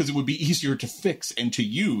because it would be easier to fix and to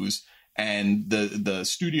use. And the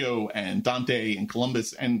studio and Dante and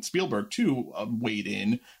Columbus and Spielberg too weighed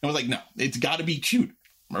in and was like, no, it's got to be cute.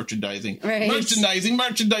 Merchandising, right. merchandising, and,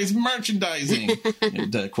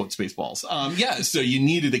 quote Spaceballs. Yeah, so you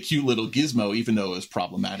needed a cute little Gizmo, even though it was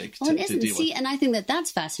problematic to deal with. And I think that's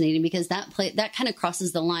fascinating because that kind of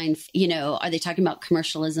crosses the line. You know, are they talking about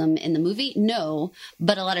commercialism in the movie? No,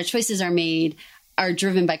 but a lot of choices are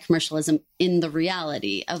driven by commercialism in the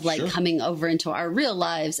reality of like coming over into our real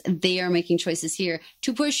lives. They are making choices here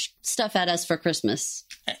to push stuff at us for Christmas.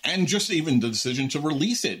 And just even the decision to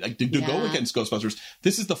release it, like to go against Ghostbusters.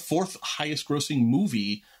 This is the fourth highest grossing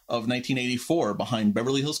movie of 1984 behind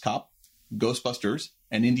Beverly Hills Cop, Ghostbusters,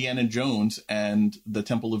 and Indiana Jones and the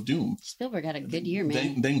Temple of Doom. Spielberg had a good year,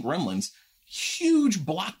 man. Then Gremlins. Huge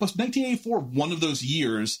blockbuster. 1984, one of those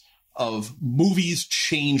years of movies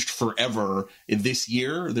changed forever. In this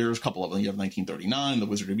year, there's a couple of them. You have 1939, the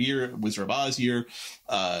Wizard of Oz year,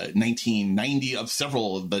 1990, of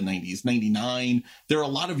several of the 90s, 99. There are a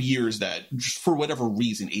lot of years that, just for whatever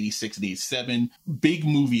reason, 86 and 87, big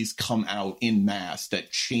movies come out in mass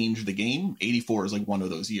that change the game. 84 is like one of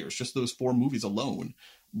those years. Just those four movies alone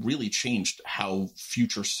really changed how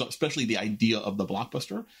future, especially the idea of the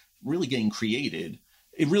blockbuster, really getting created.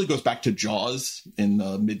 It really goes back to Jaws in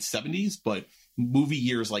the mid 70s, but movie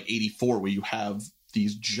years like 84 where you have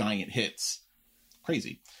these giant hits.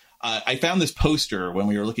 Crazy. I found this poster when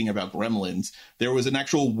we were looking about Gremlins. There was an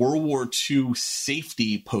actual World War II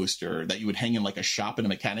safety poster that you would hang in like a shop, in a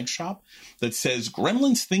mechanic's shop, that says,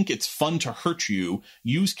 "Gremlins think it's fun to hurt you.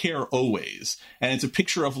 Use care always." And it's a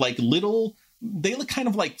picture of like little... They look kind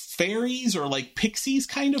of like fairies or like pixies,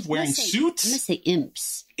 kind of wearing suits. I'm going to say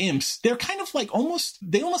imps. Imps. They're kind of like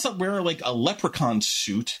they almost wear like a leprechaun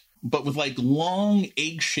suit, but with like long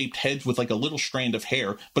egg-shaped heads with like a little strand of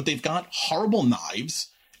hair. But they've got horrible knives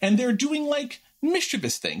and they're doing like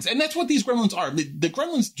mischievous things. And that's what these Gremlins are. The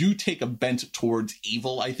Gremlins do take a bent towards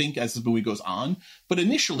evil, I think, as the movie goes on. But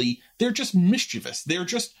initially, they're just mischievous. They're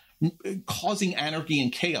just causing anarchy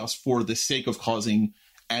and chaos for the sake of causing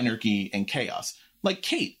anarchy and chaos. Like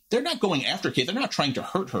Kate, they're not going after Kate. They're not trying to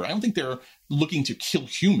hurt her. I don't think they're looking to kill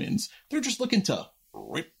humans. They're just looking to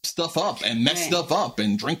rip stuff up and mess stuff up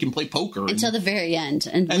and drink and play poker. Until the very end.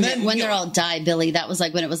 And then when they're all die, Billy, that was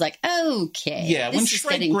like when it was like, okay. Yeah, when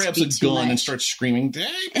Shrek grabs a gun and starts screaming, die,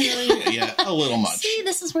 Billy. Yeah, a little much. See,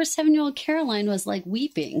 this is where 7-year-old Caroline was like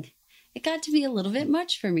weeping. It got to be a little bit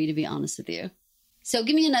much for me, to be honest with you. So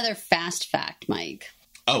give me another fast fact, Mike.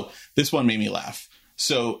 Oh, this one made me laugh.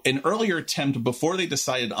 So an earlier attempt, before they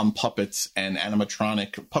decided on puppets and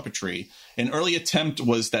animatronic puppetry, an early attempt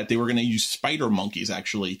was that they were going to use spider monkeys,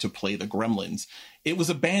 actually, to play the Gremlins. It was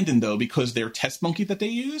abandoned, though, because their test monkey that they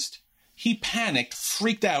used, he panicked,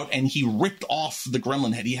 freaked out, and he ripped off the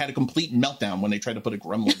gremlin head. He had a complete meltdown when they tried to put a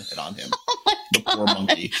gremlin head on him. Oh my the God. poor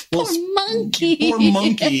monkey. Poor monkey. Poor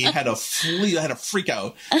monkey had a freak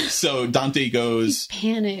out. So Dante goes,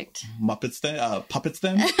 he panicked. Puppets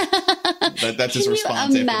them? That's his Can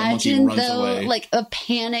response you after the monkey runs away. Like a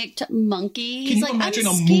panicked monkey? Can He's you like, imagine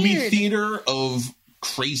I'm a scared. movie theater of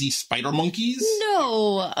crazy spider monkeys?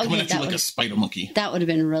 No. Okay, Coming at you like a spider monkey. That would have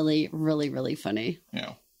been really, really, really funny.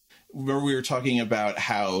 Yeah. Where we were talking about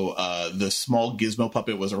how the small Gizmo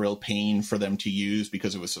puppet was a real pain for them to use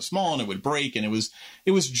because it was so small and it would break, and it was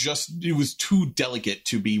too delicate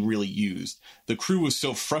to be really used. The crew was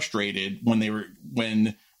so frustrated when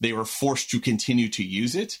they were forced to continue to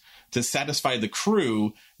use it. To satisfy the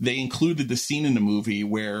crew, they included the scene in the movie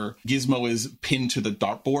where Gizmo is pinned to the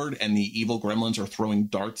dartboard and the evil gremlins are throwing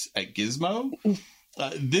darts at Gizmo.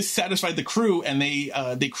 This satisfied the crew, and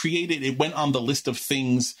they created, it went on the list of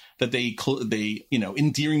things that they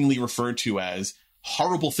endearingly referred to as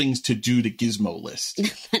horrible things to do to Gizmo list.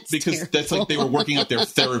 Because terrible. That's like they were working out their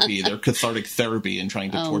therapy, their cathartic therapy, and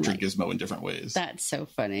trying to torture Gizmo in different ways. That's so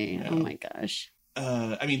funny. Yeah. Oh my gosh.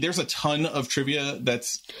 I mean, there's a ton of trivia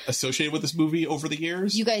that's associated with this movie over the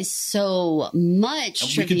years. You guys, so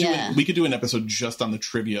much trivia. We could do an episode just on the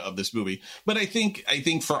trivia of this movie. But I think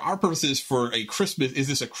for our purposes, for a Christmas, is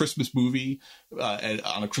this a Christmas movie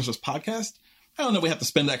on a Christmas podcast? I don't know. We have to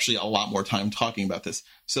spend actually a lot more time talking about this.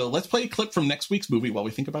 So let's play a clip from next week's movie while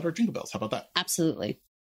we think about our jingle bells. How about that? Absolutely.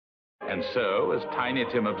 And so, as Tiny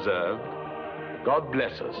Tim observed, God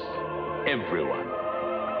bless us, everyone.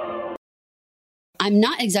 I'm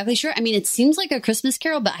not exactly sure. I mean, it seems like a Christmas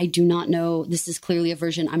Carol, but I do not know. This is clearly a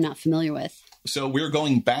version I'm not familiar with. So we're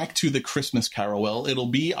going back to the Christmas Carol. Well, it'll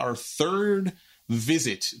be our third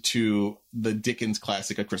visit to the Dickens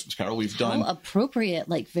classic, A Christmas Carol. We've done... How appropriate,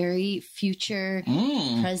 like very future,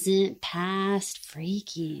 present, past,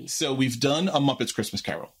 freaky. So we've done A Muppets Christmas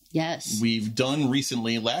Carol. Yes. We've done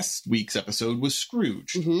recently, last week's episode was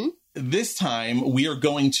Scrooge. Mm-hmm. This time we are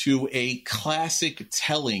going to a classic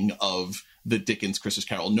telling of the Dickens Christmas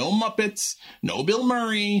Carol. No Muppets, no Bill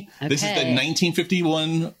Murray. Okay. This is the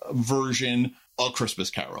 1951 version of Christmas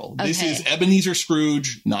Carol. Okay. This is Ebenezer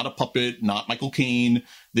Scrooge, not a puppet, not Michael Caine.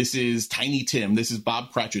 This is Tiny Tim. This is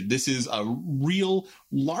Bob Cratchit. This is a real,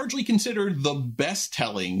 largely considered the best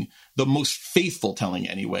telling, the most faithful telling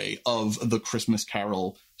anyway, of the Christmas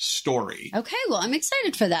Carol story. Okay, well, I'm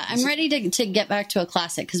excited for that. I'm ready to get back to a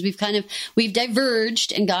classic because we've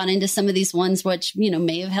diverged and gone into some of these ones which,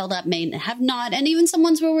 may have held up, may have not, and even some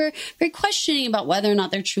ones where we're very questioning about whether or not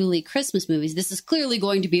they're truly Christmas movies. This is clearly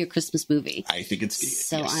going to be a Christmas movie. I think it's...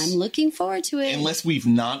 So yes. I'm looking forward to it. Unless we've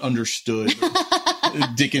not understood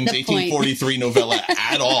Dickens' 1843 novella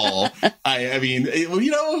at all. I mean,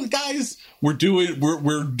 guys, we're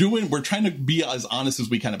trying to be as honest as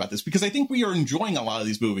we can about this because I think we are enjoying a lot of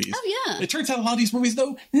these movies. Oh, yeah. It turns out a lot of these movies,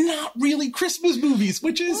 though, not really Christmas movies,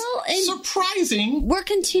 which is surprising. We're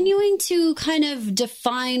continuing to kind of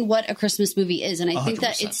define what a Christmas movie is. And I think 100%.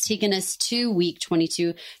 That it's taken us to week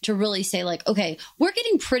 22 to really say, like, okay, we're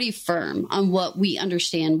getting pretty firm on what we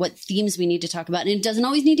understand, what themes we need to talk about. And it doesn't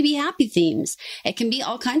always need to be happy themes. It can be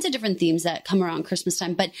all kinds of different themes that come around Christmas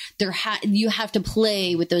time. But you have to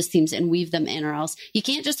play with those themes and weave them in, or else you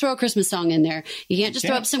can't just throw a Christmas song in there. You can't just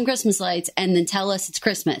throw up some Christmas lights and then tell us it's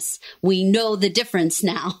Christmas. We know the difference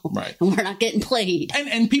now. Right. And we're not getting played.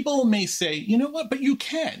 And people may say, you know what, but you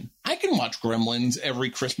can. I can watch Gremlins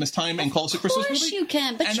every Christmas time and call it a Christmas movie. Of course you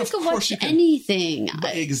can, but you can watch anything.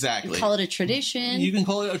 Exactly. Call it a tradition. You can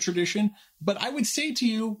call it a tradition. But I would say to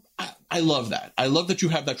you, I love that. I love that you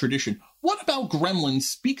have that tradition. What about Gremlins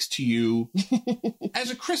speaks to you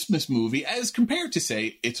as a Christmas movie as compared to,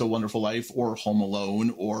 say, It's a Wonderful Life or Home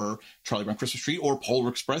Alone or Charlie Brown Christmas Tree or Polar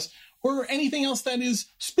Express or anything else that is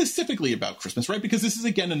specifically about Christmas, right? Because this is,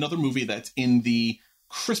 again, another movie that's in the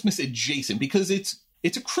Christmas adjacent because it's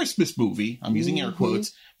a Christmas movie. I'm using air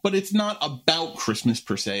quotes, but it's not about Christmas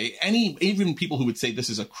per se. Even people who would say this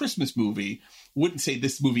is a Christmas movie wouldn't say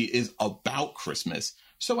this movie is about Christmas.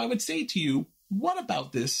 So I would say to you, what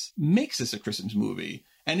about this makes this a Christmas movie?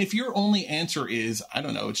 And if your only answer is, I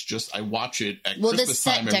don't know, it's just I watch it at Christmas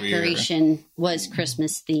time every year. Well, the set decoration was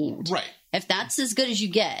Christmas themed. Right. If that's as good as you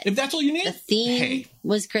get. If that's all you need. The theme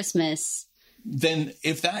was Christmas. Then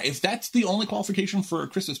if that's the only qualification for a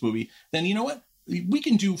Christmas movie, then you know what? We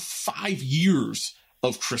can do 5 years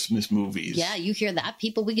of Christmas movies. Yeah, you hear that,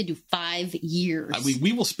 people? We could do 5 years.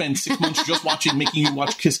 We will spend 6 months just making you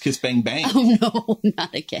watch Kiss Kiss Bang Bang. Oh, no,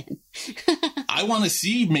 not again. I want to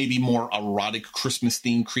see maybe more erotic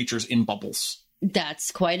Christmas-themed creatures in bubbles. That's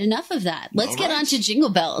quite enough of that. Let's get on to Jingle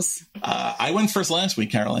Bells. I went first last week,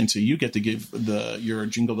 Caroline, so you get to give your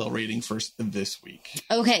Jingle Bell rating first this week.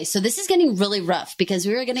 Okay, so this is getting really rough because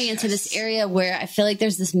we were getting into this area where I feel like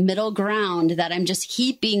there's this middle ground that I'm just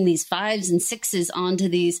heaping these 5s and 6s onto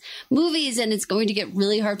these movies, and it's going to get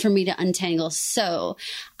really hard for me to untangle. So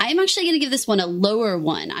I'm actually going to give this one a lower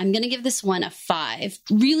one. I'm going to give this one a 5.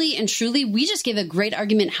 Really and truly, we just gave a great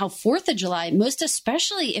argument how 4th of July, most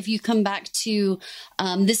especially if you come back to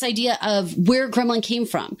this idea of where Gremlin came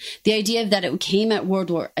from, the the idea that it came at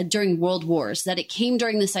during World Wars, that it came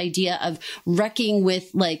during this idea of wrecking with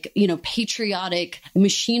like, you know, patriotic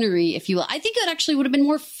machinery, if you will. I think it actually would have been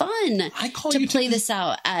more fun to play this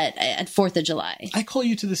out at 4th of July. I call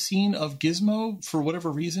you to the scene of Gizmo, for whatever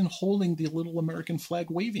reason, holding the little American flag,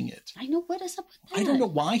 waving it. I know, what is up with that? I don't know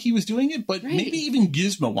why he was doing it, but maybe even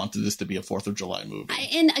Gizmo wanted this to be a 4th of July movie.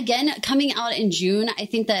 And again, coming out in June, I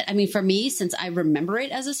think that, I mean, for me, since I remember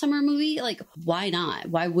it as a summer movie, like, why not?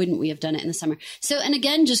 Why wouldn't we have done it in the summer? So, and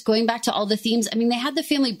again, just going back to all the themes, I mean, they had the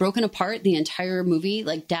family broken apart the entire movie.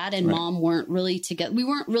 Like, dad and mom weren't really together. We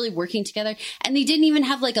weren't really working together. And they didn't even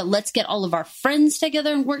have like a, let's get all of our friends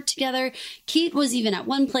together and work together. Kate was even at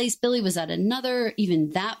one place, Billy was at another.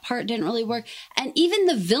 Even that part didn't really work. And even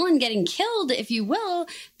the villain getting killed, if you will,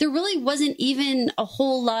 there really wasn't even a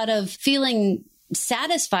whole lot of feeling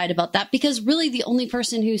satisfied about that, because really the only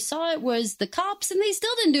person who saw it was the cops, and they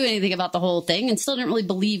still didn't do anything about the whole thing and still didn't really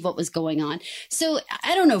believe what was going on. So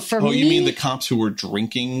I don't know, for me... Oh, you mean the cops who were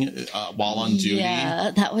drinking while on duty?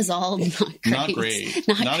 Yeah, that was all not great.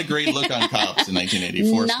 Not a great look on cops in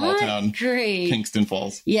 1984, small town Kingston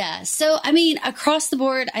Falls. Yeah, so I mean, across the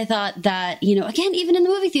board, I thought that, you know, again, even in the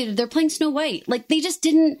movie theater, they're playing Snow White. Like, they just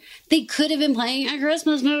didn't... They could have been playing a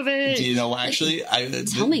Christmas movie. Do you know, actually...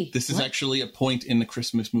 Tell me. This is actually a point in the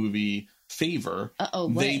Christmas movie favor.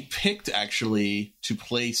 They picked actually to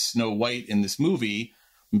play Snow White in this movie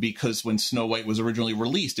because when Snow White was originally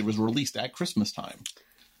released, it was released at Christmas time.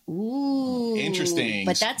 Ooh, interesting.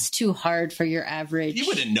 But that's too hard for your average. You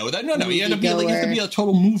wouldn't know that. No, you have to be a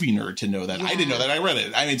total movie nerd to know that. Yeah. I didn't know that. I read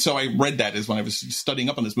it. I mean, so I read that as when I was studying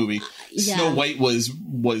up on this movie. Yeah. Snow White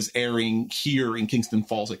was airing here in Kingston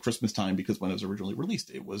Falls at Christmas time because when it was originally released,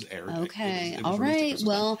 it was aired. Okay, it was all right.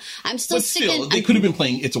 Well, I'm still sticking. They could have been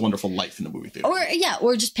playing "It's a Wonderful Life" in the movie theater,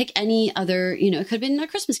 or just pick any other. You know, it could have been A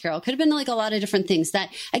Christmas Carol. It could have been like a lot of different things. That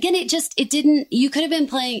again, it didn't. You could have been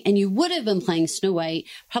playing, and you would have been playing Snow White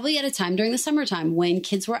probably at a time during the summertime when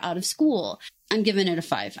kids were out of school. I'm giving it a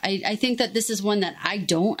 5. I think that this is one that I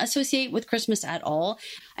don't associate with Christmas at all.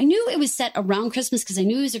 I knew it was set around Christmas because I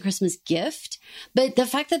knew it was a Christmas gift, but the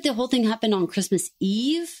fact that the whole thing happened on Christmas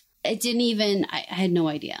Eve, it didn't even, I had no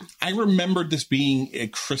idea. I remembered this being a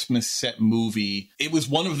Christmas set movie. It was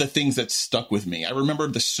one of the things that stuck with me. I remember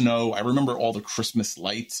the snow. I remember all the Christmas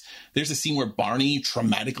lights. There's a scene where Barney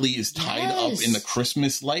traumatically is tied up in the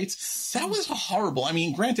Christmas lights. That was horrible. I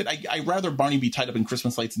mean, granted, I'd rather Barney be tied up in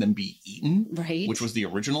Christmas lights than be eaten, right? Which was the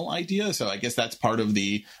original idea. So I guess that's part of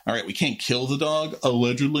the, all right, we can't kill the dog,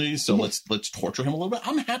 allegedly, so let's torture him a little bit.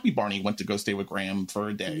 I'm happy Barney went to go stay with Graham for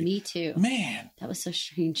a day. Me too. Man. That was so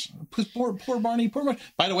strange. Poor Barney, poor Barney.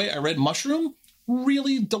 By the way, I read Mushroom.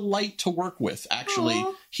 Really delight to work with, actually.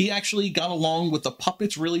 Aww. He actually got along with the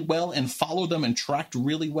puppets really well and followed them and tracked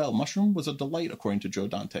really well. Mushroom was a delight, according to Joe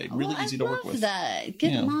Dante. Really easy to work with. That.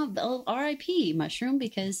 Good mom. R.I.P. Mushroom,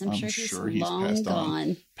 because I'm sure he's long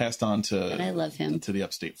gone. Passed on to, but I love him. To the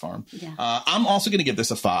Upstate Farm. Yeah. I'm also going to give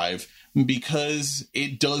this a 5 because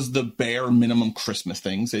it does the bare minimum Christmas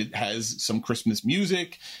things. It has some Christmas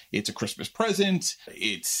music. It's a Christmas present.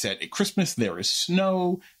 It's set at Christmas. There is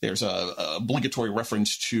snow. There's a obligatory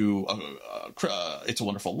reference to It's a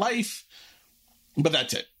Wonderful Life. But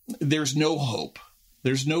that's it. There's no hope.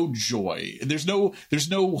 There's no joy. There's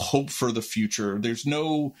no hope for the future. There's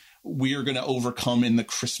no, we're going to overcome in the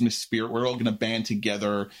Christmas spirit. We're all going to band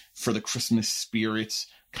together for the Christmas spirits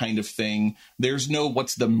kind of thing. There's no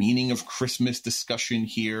what's the meaning of Christmas discussion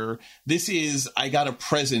here. This is, I got a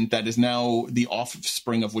present that is now the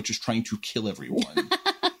offspring of which is trying to kill everyone.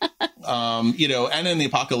 And in the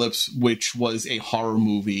Apocalypse, which was a horror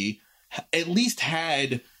movie, at least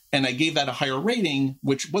had, and I gave that a higher rating,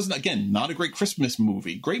 which wasn't, again, not a great Christmas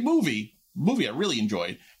movie. Great movie I really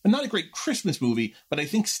enjoyed, but not a great Christmas movie, but I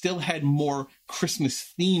think still had more Christmas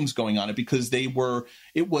themes going on it because it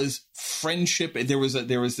was friendship. There was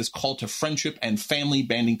this call to friendship and family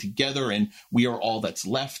banding together, and we are all that's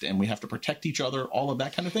left, and we have to protect each other, all of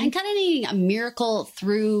that kind of thing. And kind of needing a miracle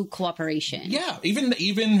through cooperation. Yeah,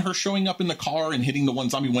 even her showing up in the car and hitting the one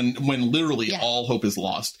zombie when literally all hope is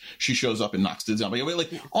lost. She shows up and knocks the zombie away.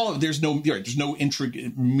 There's no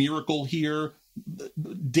intricate miracle here.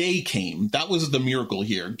 Day came. That was the miracle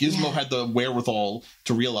here. Gizmo had the wherewithal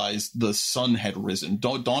to realize the sun had risen.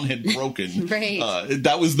 Dawn had broken. Right.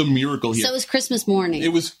 That was the miracle here. So it was Christmas morning.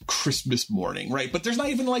 It was Christmas morning, right? But there's not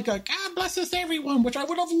even like a God bless us everyone, which I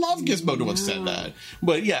would have loved Gizmo to have said that.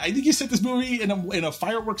 But yeah, I think you set this movie in a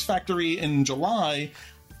fireworks factory in July.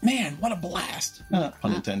 Man, what a blast.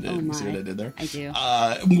 Pun intended. You see what I did there? I do.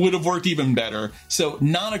 Would have worked even better. So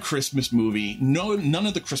not a Christmas movie. None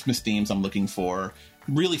of the Christmas themes I'm looking for.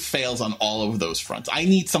 really fails on all of those fronts. I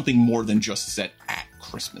need something more than just set at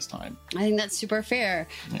Christmas time. I think that's super fair.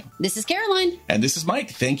 Yeah. This is Caroline. And this is Mike.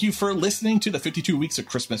 Thank you for listening to the 52 Weeks of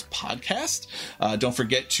Christmas podcast. Don't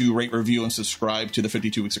forget to rate, review, and subscribe to the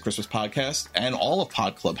 52 Weeks of Christmas podcast and all of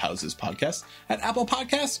Pod Clubhouse's podcasts at Apple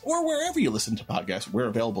Podcasts or wherever you listen to podcasts. We're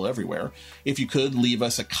available everywhere. If you could leave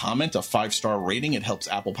us a comment, a 5-star rating, it helps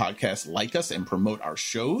Apple Podcasts like us and promote our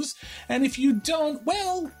shows. And if you don't,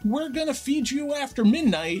 well, we're going to feed you after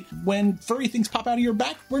midnight when furry things pop out of your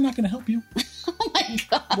back. We're not going to help you. Oh my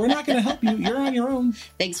God. We're not going to help you. You're on your own.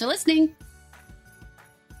 Thanks for listening.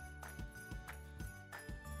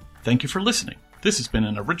 Thank you for listening. This has been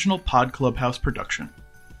an original Pod Clubhouse production.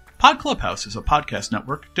 Pod Clubhouse is a podcast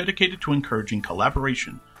network dedicated to encouraging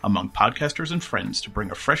collaboration among podcasters and friends to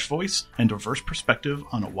bring a fresh voice and diverse perspective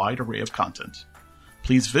on a wide array of content.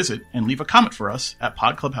 Please visit and leave a comment for us at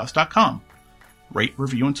podclubhouse.com. Rate,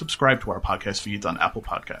 review, and subscribe to our podcast feeds on Apple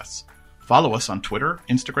Podcasts. Follow us on Twitter,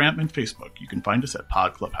 Instagram, and Facebook. You can find us at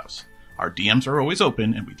Pod Clubhouse. Our DMs are always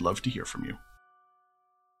open, and we'd love to hear from you.